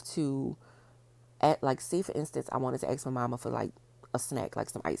used to have to, say for instance, I wanted to ask my mama for like a snack, like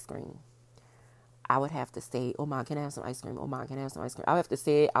some ice cream. I would have to say, "Oh, Mom, can I have some ice cream? Oh, Mom, can I have some ice cream?" I would have to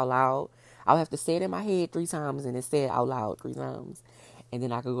say it out loud. I would have to say it in my head 3 times and then say it out loud 3 times. And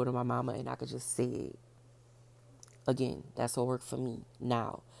then I could go to my mama and I could just say it. Again, that's what worked for me.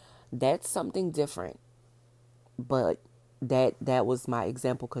 Now, that's something different. But that was my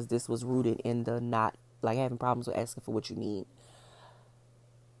example, because this was rooted in the not, like, having problems with asking for what you need.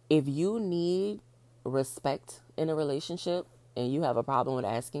 If you need respect in a relationship and you have a problem with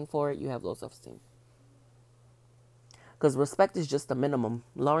asking for it, you have low self-esteem. Because respect is just the minimum.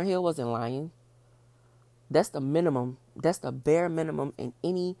 Lauryn Hill wasn't lying. That's the minimum. That's the bare minimum in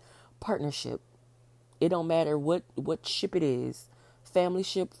any partnership. It don't matter what ship it is. Family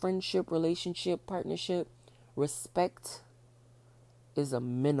ship, friendship, relationship, partnership. Respect is a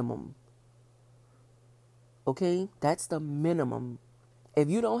minimum. Okay? That's the minimum. If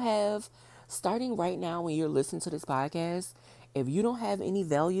you don't have, starting right now when you're listening to this podcast, if you don't have any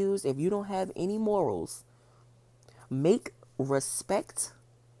values, if you don't have any morals, make respect,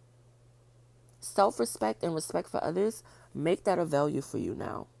 self-respect, and respect for others, make that a value for you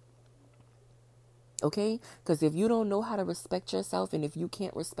now. Okay? Because if you don't know how to respect yourself, and if you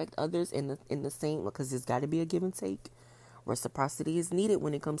can't respect others in the same, because there's got to be a give and take. Reciprocity is needed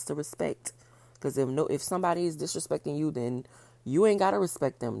when it comes to respect. Because if somebody is disrespecting you, then you ain't got to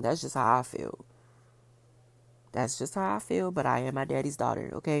respect them. That's just how I feel. That's just how I feel, but I am my daddy's daughter,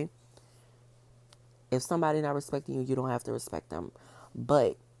 okay? If somebody not respecting you, you don't have to respect them.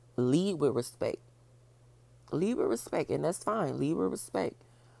 But lead with respect. Lead with respect, and that's fine. Lead with respect.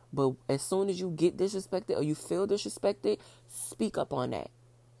 But as soon as you get disrespected or you feel disrespected, speak up on that.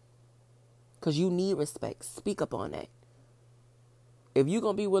 Because you need respect. Speak up on that. If you're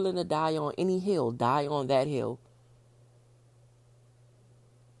going to be willing to die on any hill, die on that hill.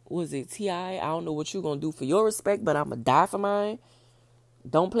 Was it T.I.? I don't know what you're going to do for your respect, but I'm going to die for mine.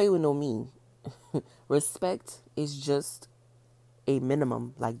 Don't play with no me. Respect is just a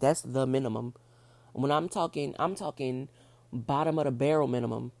minimum. Like, that's the minimum. When I'm talking bottom of the barrel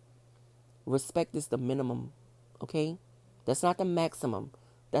minimum. Respect is the minimum. Okay? That's not the maximum.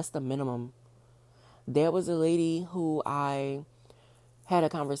 That's the minimum. There was a lady who I had a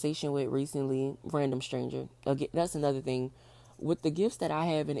conversation with recently, random stranger. Again, that's another thing. With the gifts that I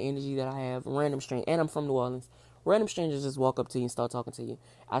have and the energy that I have, random stranger, and I'm from New Orleans, random strangers just walk up to you and start talking to you.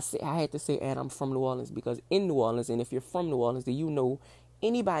 I had to say, and I'm from New Orleans because in New Orleans, and if you're from New Orleans, then you know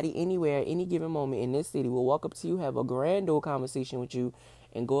anybody, anywhere, any given moment in this city will walk up to you, have a grand old conversation with you,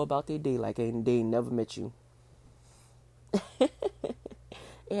 and go about their day like they never met you.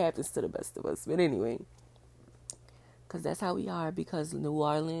 It happens to the best of us. But anyway, because that's how we are. Because New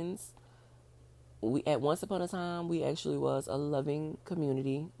Orleans, we at once upon a time, we actually was a loving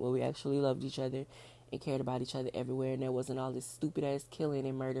community where we actually loved each other and cared about each other everywhere. And there wasn't all this stupid ass killing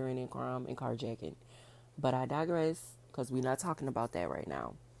and murdering and crime and carjacking. But I digress because we're not talking about that right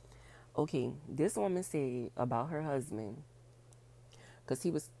now. Okay, this woman said about her husband, because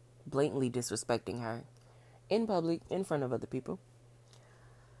he was blatantly disrespecting her in public, in front of other people.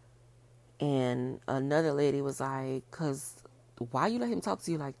 And another lady was like, because why you let him talk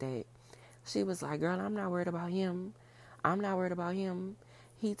to you like that? She was like, girl, I'm not worried about him. I'm not worried about him.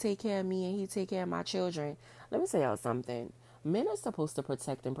 He take care of me and he take care of my children. Let me say y'all something. Men are supposed to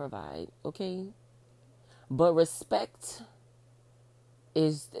protect and provide, okay? But respect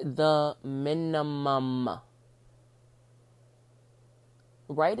is the minimum.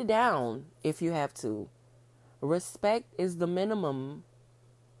 Write it down if you have to. Respect is the minimum.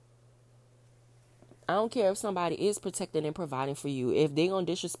 I don't care if somebody is protecting and providing for you. If they gonna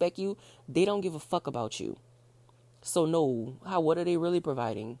disrespect you, they don't give a fuck about you. So no, what are they really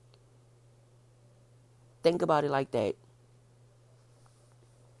providing? Think about it like that.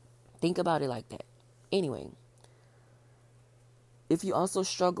 Think about it like that. Anyway, if you also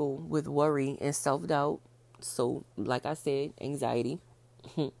struggle with worry and self-doubt, so like I said, anxiety,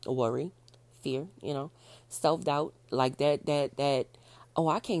 worry, fear, self-doubt, like that, oh,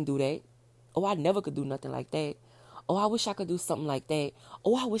 I can't do that. Oh, I never could do nothing like that. Oh, I wish I could do something like that.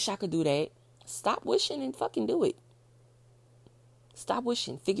 Oh, I wish I could do that. Stop wishing and fucking do it. Stop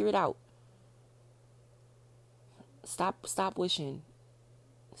wishing. Figure it out. Stop wishing.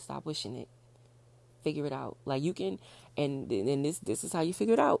 Stop wishing it. Figure it out. Like you can, and this is how you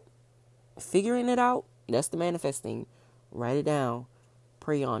figure it out. Figuring it out, that's the manifesting. Write it down.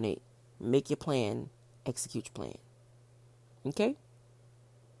 Pray on it. Make your plan. Execute your plan. Okay?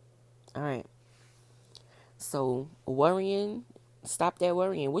 All right. So worrying, stop that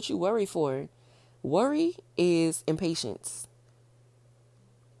worrying. What you worry for? Worry is impatience.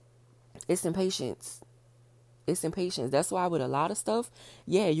 It's impatience. It's impatience. That's why with a lot of stuff,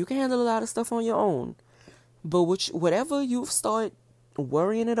 yeah, you can handle a lot of stuff on your own. But whatever you start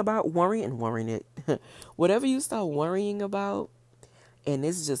worrying it, whatever you start worrying about, and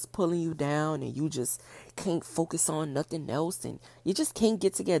it's just pulling you down and you just can't focus on nothing else and you just can't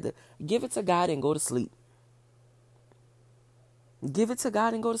get together, give it to God and go to sleep. Give it to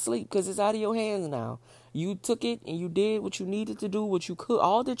God and go to sleep because it's out of your hands now. You took it and you did what you needed to do, what you could,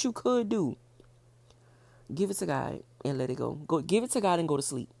 all that you could do. Give it to God and let it go. Give it to God and go to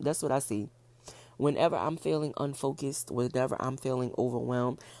sleep. That's what I see. Whenever I'm feeling unfocused, whenever I'm feeling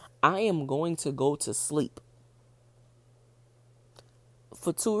overwhelmed, I am going to go to sleep.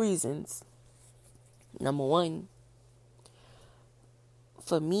 For 2 reasons. Number 1,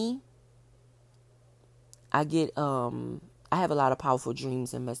 for me, I have a lot of powerful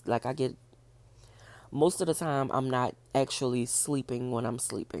dreams and most of the time I'm not actually sleeping when I'm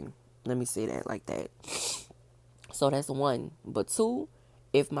sleeping. Let me say that like that. So that's 1. But 2,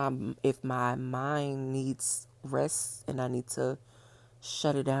 if my mind needs rest and I need to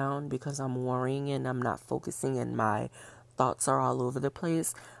shut it down because I'm worrying and I'm not focusing and my thoughts are all over the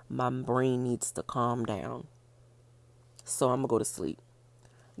place, my brain needs to calm down. So I'm going to go to sleep.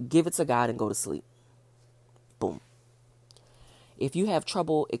 Give it to God and go to sleep. Boom. If you have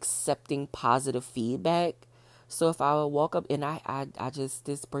trouble accepting positive feedback, so if I walk up and I just,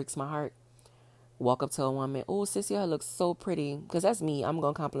 this breaks my heart. Walk up to a woman, oh, sis, your hair looks so pretty. Because that's me. I'm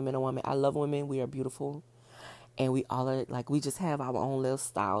going to compliment a woman. I love women. We are beautiful. And we all are, we just have our own little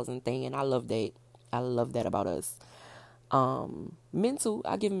styles and thing. And I love that. I love that about us. Men too.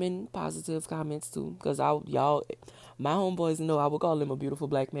 I give men positive comments too. Because y'all, my homeboys know I would call him a beautiful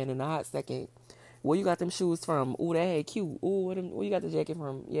black man in a hot second. Where you got them shoes from? Ooh, that hair cute. Ooh, where you got the jacket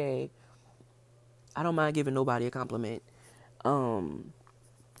from? Yeah. I don't mind giving nobody a compliment.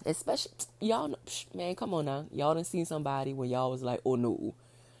 Especially, y'all, man, come on now. Y'all done seen somebody where y'all was like, oh no,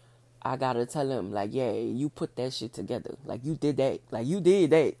 I gotta tell him, yeah, you put that shit together. You did that. You did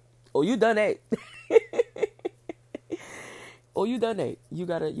that. Oh, you done that. Oh, you done that. You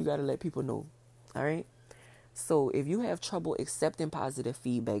gotta let people know. All right. So if you have trouble accepting positive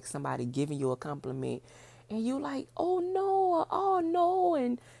feedback, somebody giving you a compliment, and you like, oh no,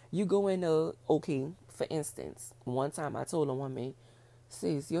 and you go into, okay, for instance, one time I told a woman,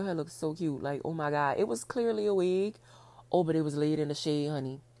 sis, your hair looks so cute. Like, oh my God, it was clearly a wig. Oh, but it was laid in the shade,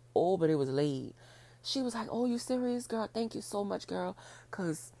 honey. Oh, but it was laid. She was like, oh, you serious, girl? Thank you so much, girl.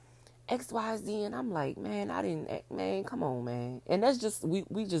 Because X, Y, Z. And I'm like, man, I didn't, man, come on, man. And that's just,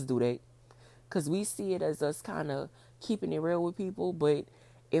 we just do that. Because we see it as us kind of keeping it real with people. But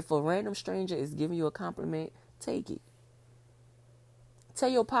if a random stranger is giving you a compliment, take it. Tell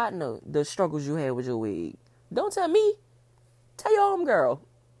your partner the struggles you had with your wig. Don't tell me. Tell your homegirl.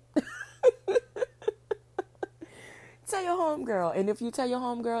 Tell your homegirl. And if you tell your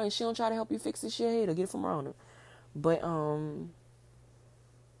homegirl and she don't try to help you fix this shit, or get it from around her. But,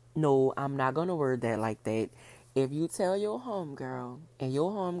 no, I'm not going to word that like that. If you tell your homegirl and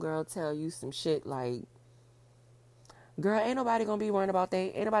your homegirl tell you some shit like, girl, ain't nobody going to be worrying about that.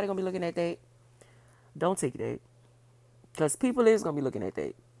 Ain't nobody going to be looking at that. Don't take that. Because people is going to be looking at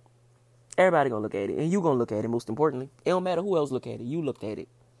that. Everybody going to look at it. And you going to look at it, most importantly. It don't matter who else look at it. You looked at it.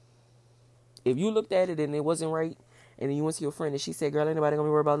 If you looked at it and it wasn't right, and then you went to your friend and she said, girl, ain't nobody going to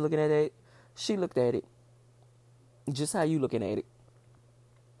be worried about looking at that. She looked at it. Just how you looking at it.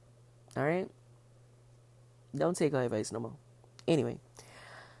 All right? Don't take her advice no more. Anyway.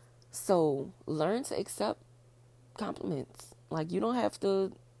 So, learn to accept compliments. Like, you don't have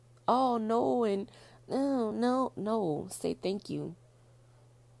to, oh, no, and no. Say thank you.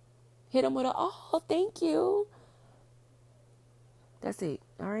 Hit them with a, oh, thank you. That's it.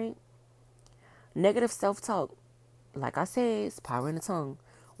 All right? Negative self-talk. Like I said, it's power in the tongue.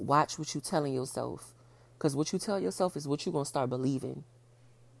 Watch what you telling yourself. Because what you tell yourself is what you're going to start believing.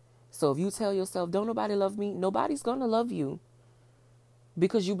 So if you tell yourself, don't nobody love me, nobody's going to love you.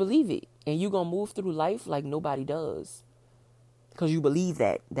 Because you believe it. And you're going to move through life like nobody does. Because you believe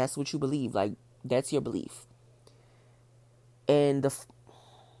that. That's what you believe. Like, that's your belief. And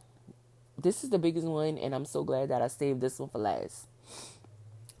this is the biggest one, and I'm so glad that I saved this one for last.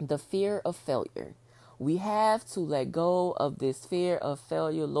 The fear of failure. We have to let go of this fear of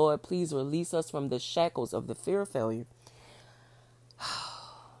failure. Lord, please release us from the shackles of the fear of failure.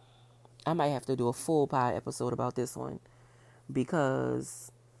 I might have to do a full pie episode about this one,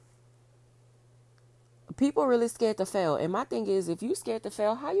 because people are really scared to fail. And my thing is, if you scared to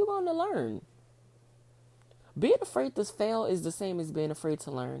fail, how you going to learn? Being afraid to fail is the same as being afraid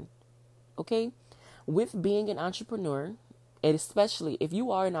to learn. Okay? With being an entrepreneur, and especially if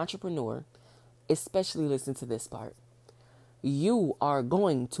you are an entrepreneur, especially listen to this part. You are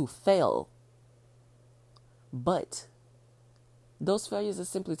going to fail. But those failures are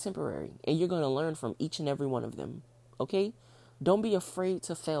simply temporary, and you're going to learn from each and every one of them. Okay? Don't be afraid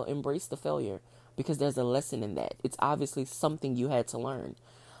to fail. Embrace the failure, because there's a lesson in that. It's obviously something you had to learn.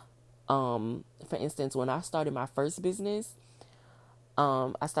 For instance, when I started my first business,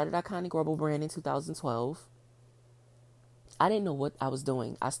 I started Iconic Rebel brand in 2012. I didn't know what I was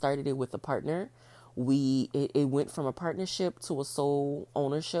doing. I started it with a partner. It went from a partnership to a sole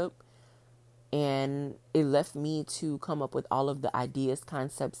ownership, and it left me to come up with all of the ideas,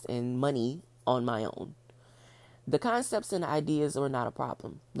 concepts, and money on my own. The concepts and ideas were not a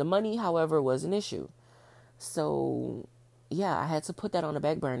problem. The money, however, was an issue. So, yeah, I had to put that on the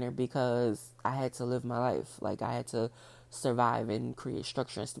back burner because I had to live my life. Like, I had to survive and create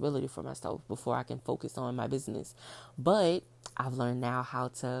structure and stability for myself before I can focus on my business. But I've learned now how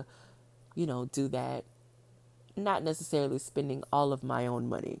to, do that, not necessarily spending all of my own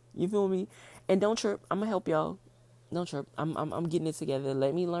money. You feel me? And don't trip. I'm gonna help y'all. Don't trip. I'm getting it together.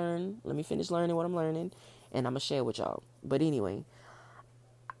 Let me learn. Let me finish learning what I'm learning, and I'm gonna share with y'all. But anyway,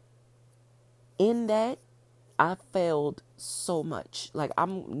 in that, I failed so much. Like,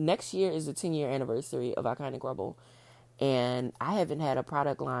 next year is the 10-year anniversary of Iconic Rebel, and I haven't had a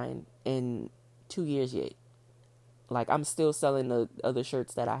product line in 2 years yet. Like, I'm still selling the other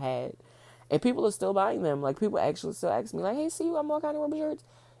shirts that I had, and people are still buying them. Like, people actually still ask me, like, hey, see you got more Iconic Rebel shirts?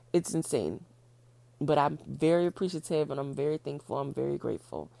 It's insane. But I'm very appreciative, and I'm very thankful. I'm very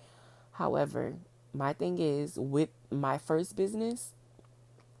grateful. However, my thing is, with my first business,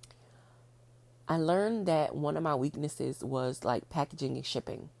 I learned that one of my weaknesses was like packaging and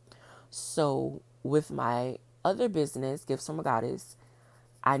shipping. So with my other business, Gifts from a Goddess,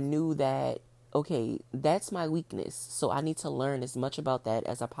 I knew that, okay, that's my weakness. So I need to learn as much about that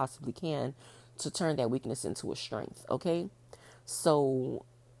as I possibly can to turn that weakness into a strength. Okay. So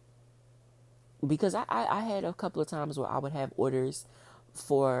because I had a couple of times where I would have orders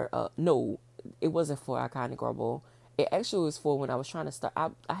for, no, it wasn't for Iconic Rebel. It actually was for when I was trying to start.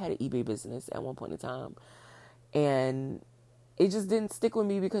 I had an eBay business at one point in time. And it just didn't stick with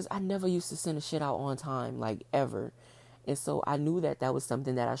me because I never used to send a shit out on time, like ever. And so I knew that that was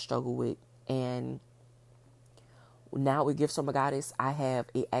something that I struggled with. And now with Gifts from a Goddess, I have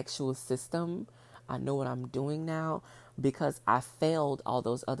a actual system. I know what I'm doing now because I failed all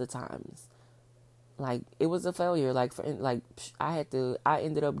those other times. Like it was a failure. I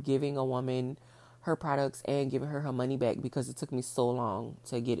ended up giving a woman her products and giving her her money back because it took me so long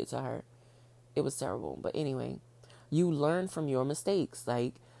to get it to her. It was terrible. But anyway, you learn from your mistakes.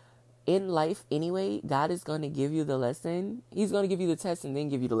 Like in life anyway, God is going to give you the lesson. He's going to give you the test and then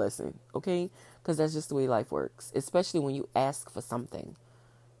give you the lesson. Okay? Because that's just the way life works. Especially when you ask for something.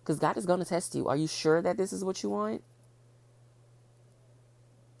 Because God is going to test you. Are you sure that this is what you want?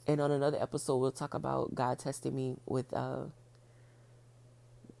 And on another episode, we'll talk about God testing me with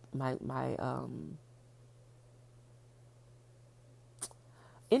my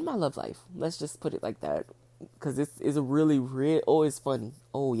in my love life. Let's just put it like that. Because this is a really real. Oh, it's funny.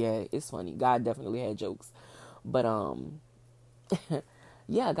 Oh, yeah, it's funny. God definitely had jokes. But,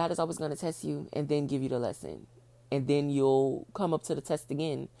 yeah, God is always going to test you and then give you the lesson. And then you'll come up to the test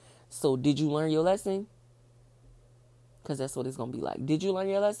again. So, did you learn your lesson? Because that's what it's going to be like. Did you learn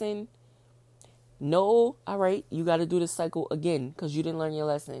your lesson? No. All right. You got to do this cycle again because you didn't learn your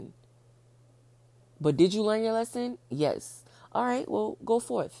lesson. But did you learn your lesson? Yes. All right, well, go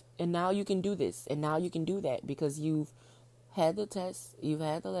forth. And now you can do this. And now you can do that because you've had the test. You've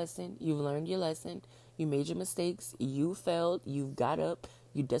had the lesson. You've learned your lesson. You made your mistakes. You failed. You got up.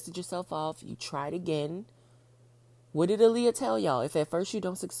 You dusted yourself off. You tried again. What did Aaliyah tell y'all? If at first you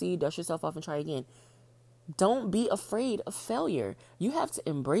don't succeed, dust yourself off and try again. Don't be afraid of failure. You have to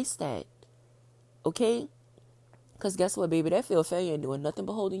embrace that. Okay? Because guess what, baby? That failure ain't doing nothing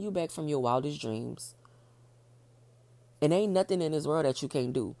but holding you back from your wildest dreams. And ain't nothing in this world that you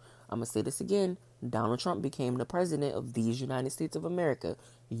can't do. I'm going to say this again. Donald Trump became the president of these United States of America.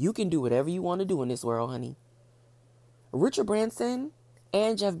 You can do whatever you want to do in this world, honey. Richard Branson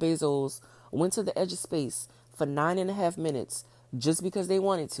and Jeff Bezos went to the edge of space for 9.5 minutes just because they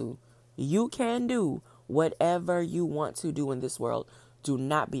wanted to. You can do whatever you want to do in this world. Do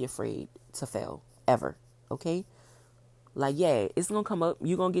not be afraid to fail. Ever. Okay? Like, yeah, it's going to come up.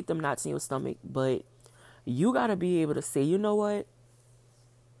 You're going to get them knots in your stomach. But you got to be able to say, you know what?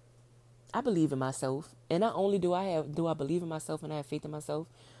 I believe in myself. And not only do I believe in myself and I have faith in myself,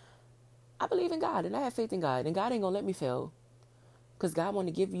 I believe in God and I have faith in God. And God ain't going to let me fail. Because God want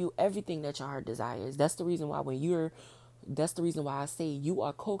to give you everything that your heart desires. That's the reason why that's the reason why I say you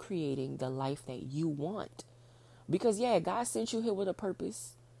are co-creating the life that you want. Because yeah, God sent you here with a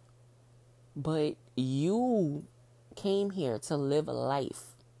purpose. But you came here to live a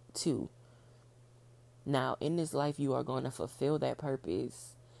life too. Now, in this life, you are going to fulfill that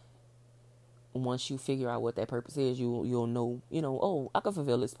purpose. Once you figure out what that purpose is, you'll know, oh, I can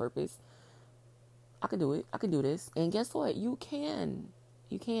fulfill this purpose. I can do it. I can do this. And guess what? You can.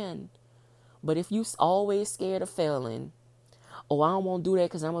 You can. But if you always scared of failing, oh, I don't want to do that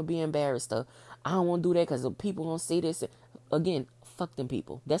because I'm going to be embarrassed. Or I don't want to do that because people going to say this. Again, fuck them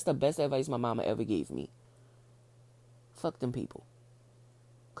people. That's the best advice my mama ever gave me. Fuck them people.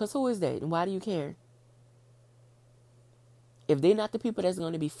 Because who is that? And why do you care? If they're not the people that's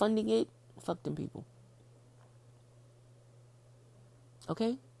going to be funding it, fuck them people.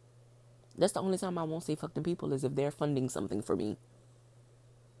 Okay? That's the only time I won't say fuck them people is if they're funding something for me.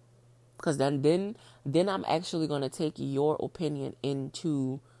 Because then I'm actually going to take your opinion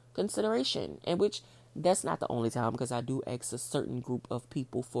into consideration. And which, that's not the only time, because I do ask a certain group of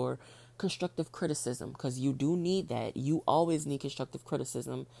people for constructive criticism. Because you do need that. You always need constructive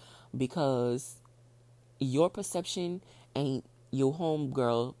criticism because your perception ain't your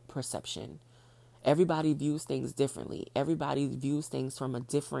homegirl perception. Everybody views things differently. Everybody views things from a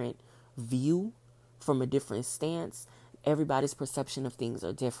different view, from a different stance. Everybody's perception of things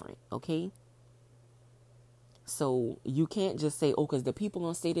are different, okay? So you can't just say, oh, because the people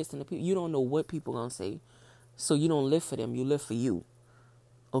gonna say this and you don't know what people gonna say. So you don't live for them, you live for you,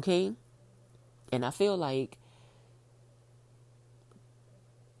 okay? And I feel like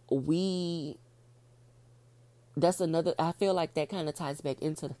I feel like that kind of ties back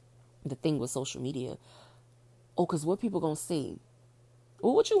into the thing with social media. Oh, because what people gonna say?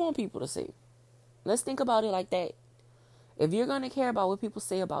 Well, what you want people to say? Let's think about it like that. If you're going to care about what people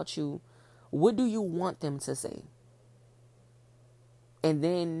say about you, what do you want them to say? And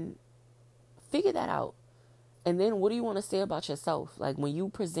then figure that out. And then what do you want to say about yourself? Like when you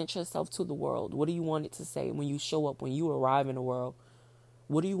present yourself to the world, what do you want it to say? When you show up, when you arrive in the world,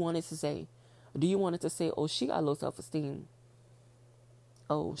 what do you want it to say? Do you want it to say, oh, she got low self-esteem?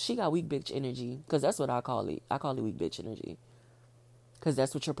 oh, she got weak bitch energy. Because that's what I call it. I call it weak bitch energy. Because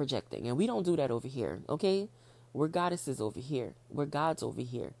that's what you're projecting. And we don't do that over here, okay? We're goddesses over here. We're gods over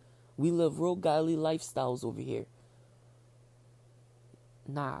here. We live real godly lifestyles over here.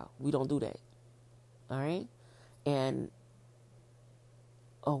 Nah, we don't do that. All right? And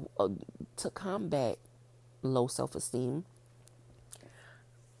to combat low self-esteem,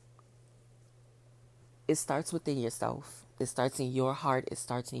 it starts within yourself. It starts in your heart. It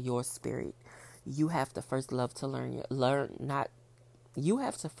starts in your spirit. You have to first love to you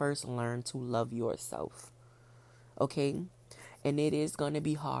have to first learn to love yourself. Okay? And it is going to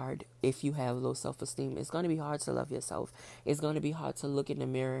be hard if you have low self-esteem. It's going to be hard to love yourself. It's going to be hard to look in the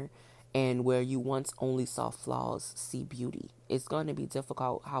mirror and where you once only saw flaws, see beauty. It's going to be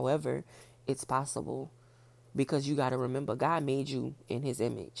difficult. However, it's possible because you got to remember God made you in his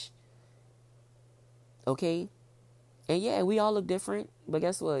image. Okay? And yeah, we all look different. But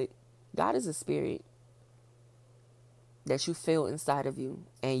guess what? God is a spirit that you feel inside of you.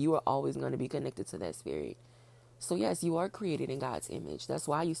 And you are always going to be connected to that spirit. So yes, you are created in God's image. That's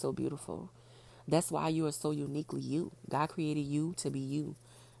why you're so beautiful. That's why you are so uniquely you. God created you to be you.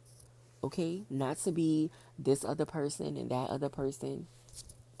 Okay? Not to be this other person and that other person.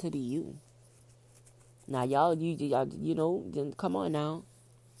 To be you. Now y'all, you know, then come on now.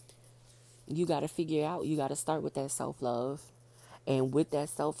 You got to figure out. You got to start with that self-love. And with that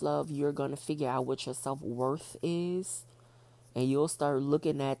self-love, you're going to figure out what your self-worth is. And you'll start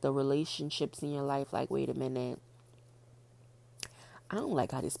looking at the relationships in your life like, wait a minute. I don't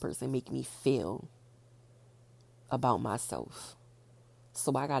like how this person make me feel about myself.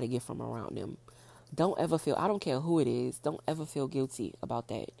 So I got to get from around them. Don't ever feel, I don't care who it is, don't ever feel guilty about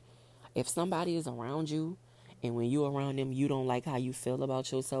that. If somebody is around you and when you're around them, you don't like how you feel about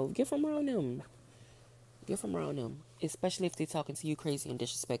yourself, get from around them. Get from around them. Especially if they're talking to you crazy and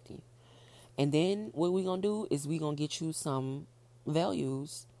disrespecting you. And then what we're going to do is we're going to get you some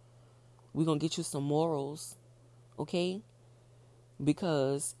values. We're going to get you some morals. Okay?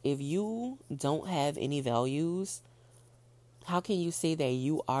 Because if you don't have any values, how can you say that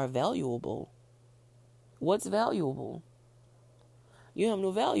you are valuable? What's valuable? You have no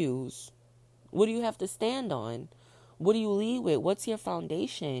values. What do you have to stand on? What do you lead with? What's your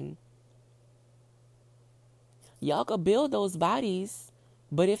foundation? Y'all could build those bodies,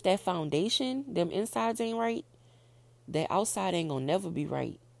 but if that foundation, them insides ain't right, that outside ain't gonna never be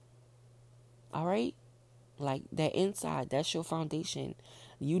right. All right? Like that inside, that's your foundation.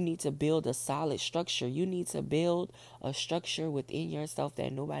 You need to build a solid structure. You need to build a structure within yourself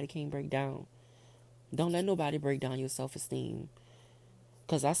that nobody can break down. Don't let nobody break down your self-esteem.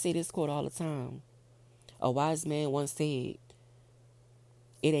 Because I say this quote all the time. A wise man once said,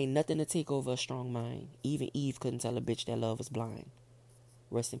 it ain't nothing to take over a strong mind. Even Eve couldn't tell a bitch that love was blind.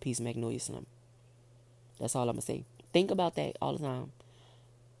 Rest in peace, Magnolia Slim. That's all I'm going to say. Think about that all the time.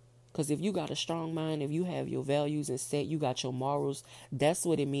 Because if you got a strong mind, if you have your values and set, you got your morals, that's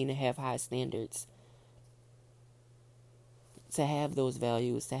what it means to have high standards. To have those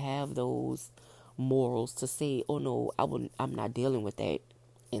values, to have those morals, to say, oh no, I'm not dealing with that.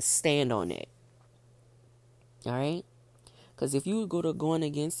 And stand on that. All right? Because if you going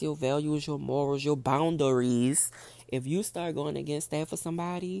against your values, your morals, your boundaries, if you start going against that for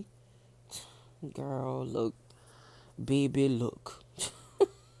somebody, girl, look, baby, look.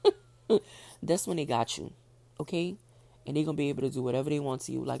 That's when they got you, okay? And they're going to be able to do whatever they want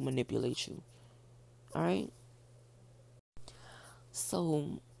to you, like manipulate you, all right?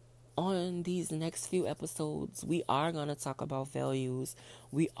 So, on these next few episodes, we are going to talk about values.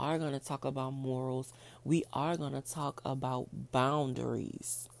 We are going to talk about morals. We are going to talk about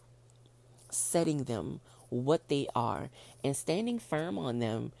boundaries, setting them, what they are, and standing firm on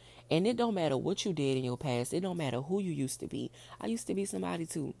them. And it don't matter what you did in your past. It don't matter who you used to be. I used to be somebody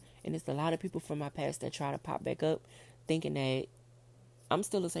too. And it's a lot of people from my past that try to pop back up thinking that I'm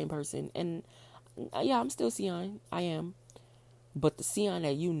still the same person. And yeah, I'm still Sion. I am. But the Sion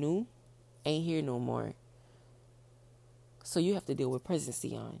that you knew ain't here no more. So you have to deal with present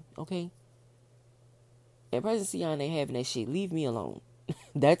Sion, okay? And present Sion ain't having that shit. Leave me alone.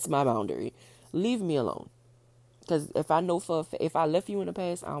 That's my boundary. Leave me alone. Because if I know if I left you in the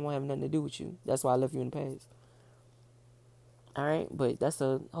past, I don't want to have nothing to do with you. That's why I left you in the past. All right? But that's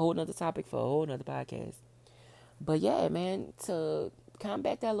a whole nother topic for a whole nother podcast. But yeah, man, to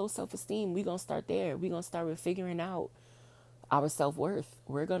combat that low self-esteem, we're going to start there. We're going to start with figuring out our self-worth.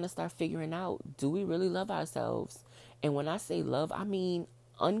 We're going to start figuring out, do we really love ourselves? And when I say love, I mean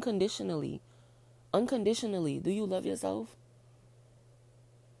unconditionally. Unconditionally, do you love yourself?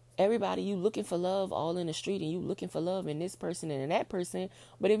 Everybody, you looking for love all in the street, and you looking for love in this person and in that person.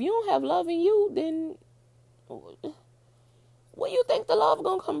 But if you don't have love in you, then where you think the love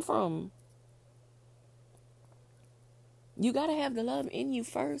gonna come from? You gotta have the love in you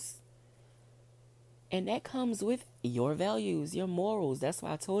first. And that comes with your values, your morals. That's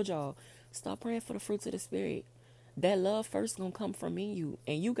why I told y'all, start praying for the fruits of the spirit. That love first gonna come from in you.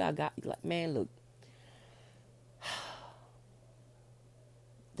 And you got like, man, look.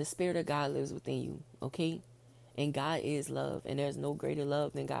 The Spirit of God lives within you, okay? And God is love. And there's no greater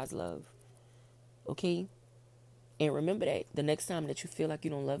love than God's love. Okay? And remember that the next time that you feel like you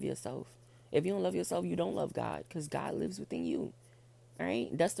don't love yourself. If you don't love yourself, you don't love God. Because God lives within you. All right?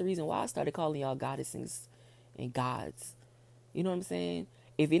 That's the reason why I started calling y'all goddesses and gods. You know what I'm saying?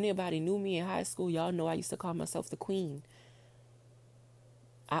 If anybody knew me in high school, y'all know I used to call myself the queen.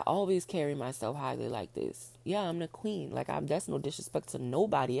 I always carry myself highly like this. Yeah, I'm the queen. Like, that's no disrespect to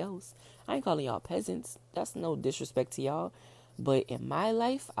nobody else. I ain't calling y'all peasants. That's no disrespect to y'all. But in my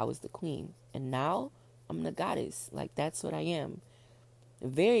life, I was the queen. And now, I'm the goddess. Like, that's what I am.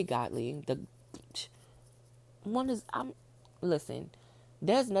 Very godly. Listen,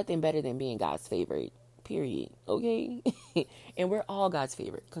 there's nothing better than being God's favorite. Period. Okay? And we're all God's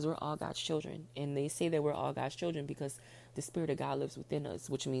favorite because we're all God's children. And they say that we're all God's children because the Spirit of God lives within us,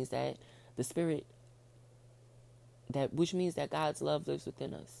 which means that God's love lives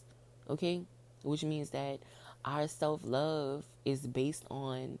within us. Okay? Which means that our self-love is based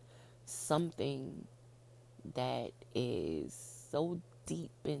on something that is so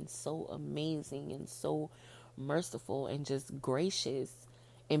deep and so amazing and so merciful and just gracious,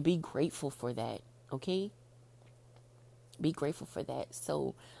 and be grateful for that. Okay? Be grateful for that.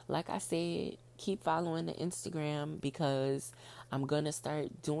 So, like I said, keep following the Instagram because I'm going to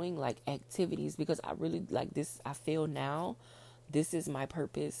start doing like activities because I really like this. I feel now this is my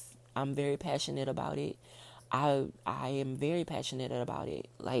purpose. I'm very passionate about it. I am very passionate about it.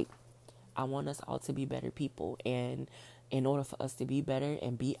 Like, I want us all to be better people. And in order for us to be better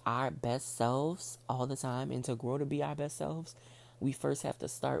and be our best selves all the time and to grow to be our best selves, we first have to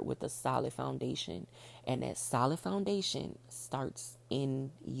start with a solid foundation. And that solid foundation starts in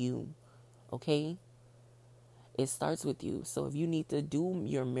you. Okay? It starts with you. So if you need to do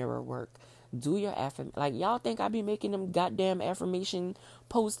your mirror work, do your affirmation. Like, y'all think I be making them goddamn affirmation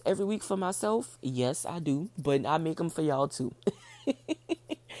posts every week for myself? Yes, I do. But I make them for y'all too.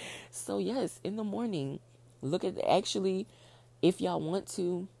 So yes, in the morning, look at actually, if y'all want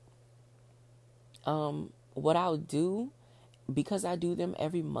to, what I'll do, because I do them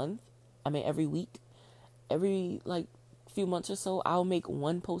every week, every like few months or so, I'll make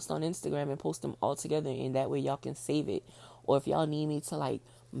one post on Instagram and post them all together, and that way y'all can save it. Or if y'all need me to like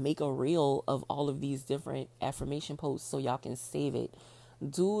make a reel of all of these different affirmation posts so y'all can save it,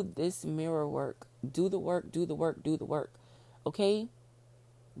 do this mirror work. Do the work, do the work, do the work. Okay?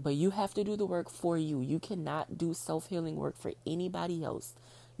 But you have to do the work for you. You cannot do self-healing work for anybody else.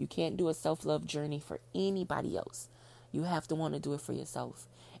 You can't do a self-love journey for anybody else. You have to want to do it for yourself.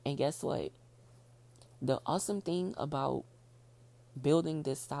 And guess what? The awesome thing about building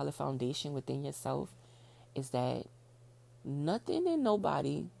this solid foundation within yourself is that nothing and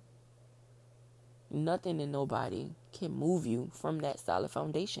nobody can move you from that solid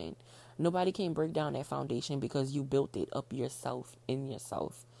foundation. Nobody can break down that foundation because you built it up yourself, in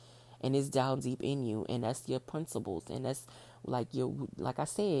yourself. And it's down deep in you. And that's your principles. And that's like I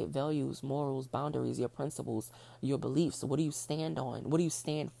said, values, morals, boundaries, your principles, your beliefs. What do you stand on? What do you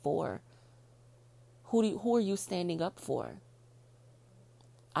stand for? Who are you standing up for?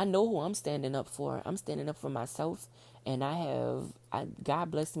 I know who I'm standing up for. I'm standing up for myself. And God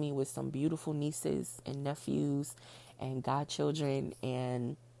blessed me with some beautiful nieces and nephews and godchildren.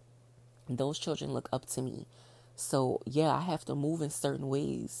 And those children look up to me. So, yeah, I have to move in certain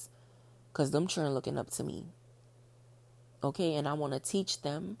ways because them children looking up to me. Okay, and I want to teach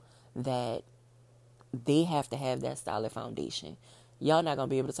them that they have to have that solid foundation. Y'all not going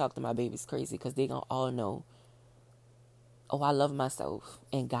to be able to talk to my babies crazy because they going to all know, oh, I love myself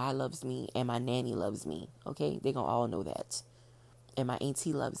and God loves me and my nanny loves me. Okay, they going to all know that. And my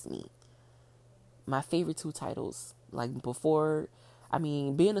auntie loves me. My favorite two titles, like before,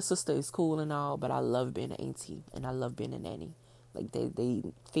 being a sister is cool and all, but I love being an auntie and I love being a nanny. Like they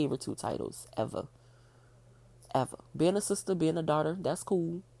favorite two titles ever. Being a sister, being a daughter, that's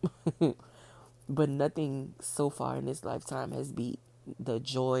cool. But nothing so far in this lifetime has beat the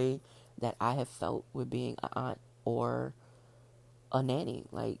joy that I have felt with being an aunt or a nanny.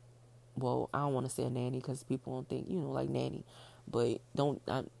 Like, well, I don't want to say a nanny because people don't think, like nanny. But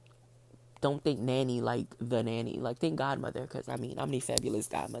don't think nanny like the nanny. Like, think godmother, because I mean, I'm the fabulous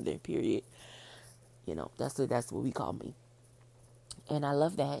godmother, period. That's what we call me. And I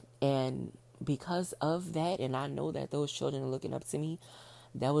love that. And because of that, and I know that those children are looking up to me,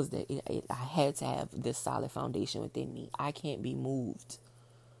 that was I had to have this solid foundation within me. I can't be moved.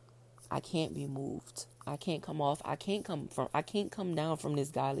 I can't be moved. I can't come down from this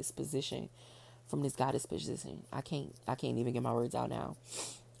godless position. I can't even get my words out now.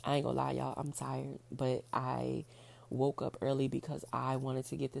 I ain't gonna lie, y'all. I'm tired, but I woke up early because I wanted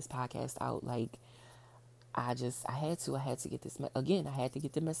to get this podcast out. Like, I had to get this, again, I had to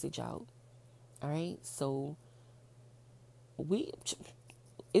get the message out. All right. So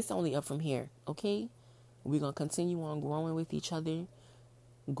it's only up from here. Okay. We're going to continue on growing with each other,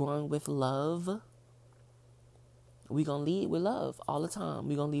 growing with love. We're going to lead with love all the time.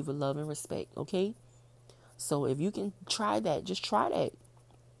 We're going to lead with love and respect. Okay. So if you can try that, just try that.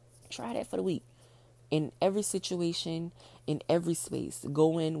 Try that for the week. In every situation, in every space,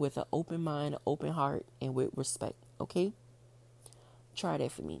 go in with an open mind, an open heart, and with respect. Okay? Try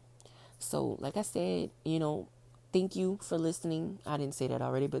that for me. So, like I said, thank you for listening. I didn't say that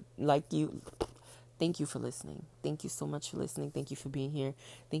already, but thank you for listening. Thank you so much for listening. Thank you for being here.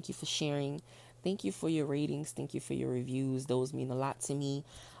 Thank you for sharing. Thank you for your ratings. Thank you for your reviews. Those mean a lot to me.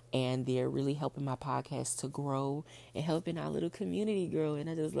 And they're really helping my podcast to grow and helping our little community grow. And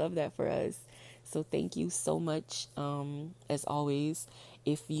I just love that for us. So thank you so much. As always,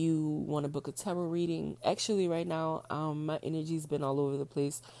 if you want to book a tarot reading, actually right now, my energy's been all over the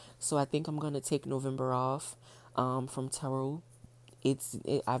place. So I think I'm going to take November off, from tarot.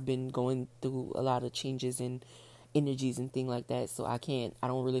 I've been going through a lot of changes in energies and things like that. So I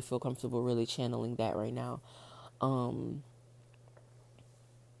don't really feel comfortable really channeling that right now.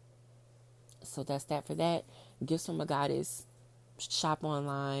 So that's that for that. Gifts from a Goddess. Shop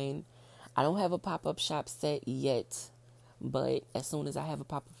online. I don't have a pop-up shop set yet, but as soon as I have a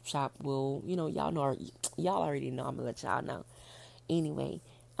pop-up shop, y'all already know. I'm gonna let y'all know. Anyway,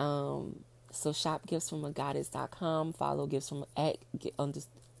 so shop giftsfromagoddess.com. Follow at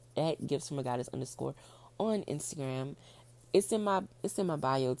giftsfromagoddess _ on Instagram. It's in my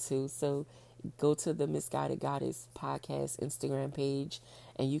bio too. So go to the Misguided Goddess podcast Instagram page,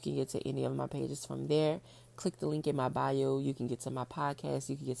 and you can get to any of my pages from there. Click the link in my bio. You can get to my podcast.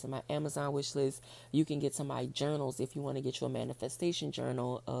 You can get to my Amazon wish list. You can get to my journals if you want to get your manifestation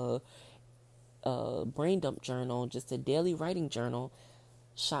journal, a brain dump journal, just a daily writing journal.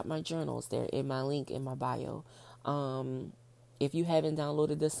 Shop my journals. They're in my link in my bio. If you haven't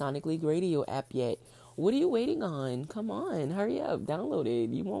downloaded the Sonic League Radio app yet, what are you waiting on? Come on, hurry up, download it.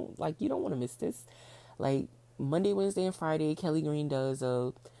 You don't want to miss this. Like, Monday, Wednesday, and Friday, Kelly Green does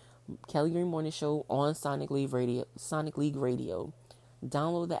a Kelly Green Morning Show on Sonic League Radio.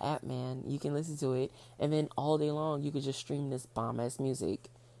 Download the app, man. You can listen to it, and then all day long you could just stream this bomb ass music.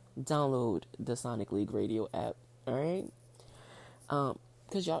 Download the Sonic League Radio app. All right,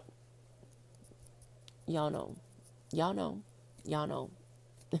 cause y'all know, y'all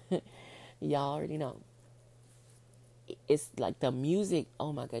already know. It's like the music.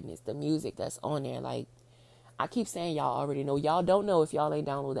 Oh my goodness, the music that's on there. Like, I keep saying y'all already know. Y'all don't know if y'all ain't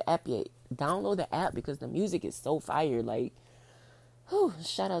download the app yet. Download the app because the music is so fire. Like,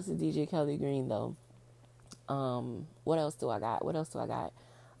 shout out to DJ Kelly Green though. What else do I got?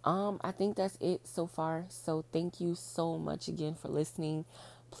 I think that's it so far. So thank you so much again for listening.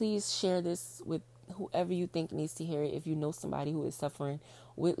 Please share this with whoever you think needs to hear it. If you know somebody who is suffering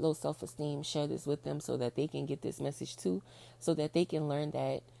with low self-esteem, share this with them so that they can get this message too, so that they can learn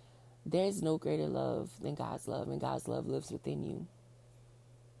that there's no greater love than God's love, and God's love lives within you.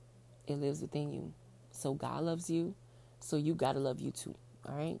 It lives within you. So God loves you, so you got to love you too.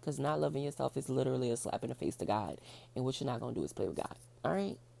 All right? Because not loving yourself is literally a slap in the face to God. And what you're not going to do is play with God. All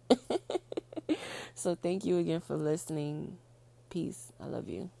right? So thank you again for listening. Peace. I love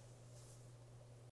you.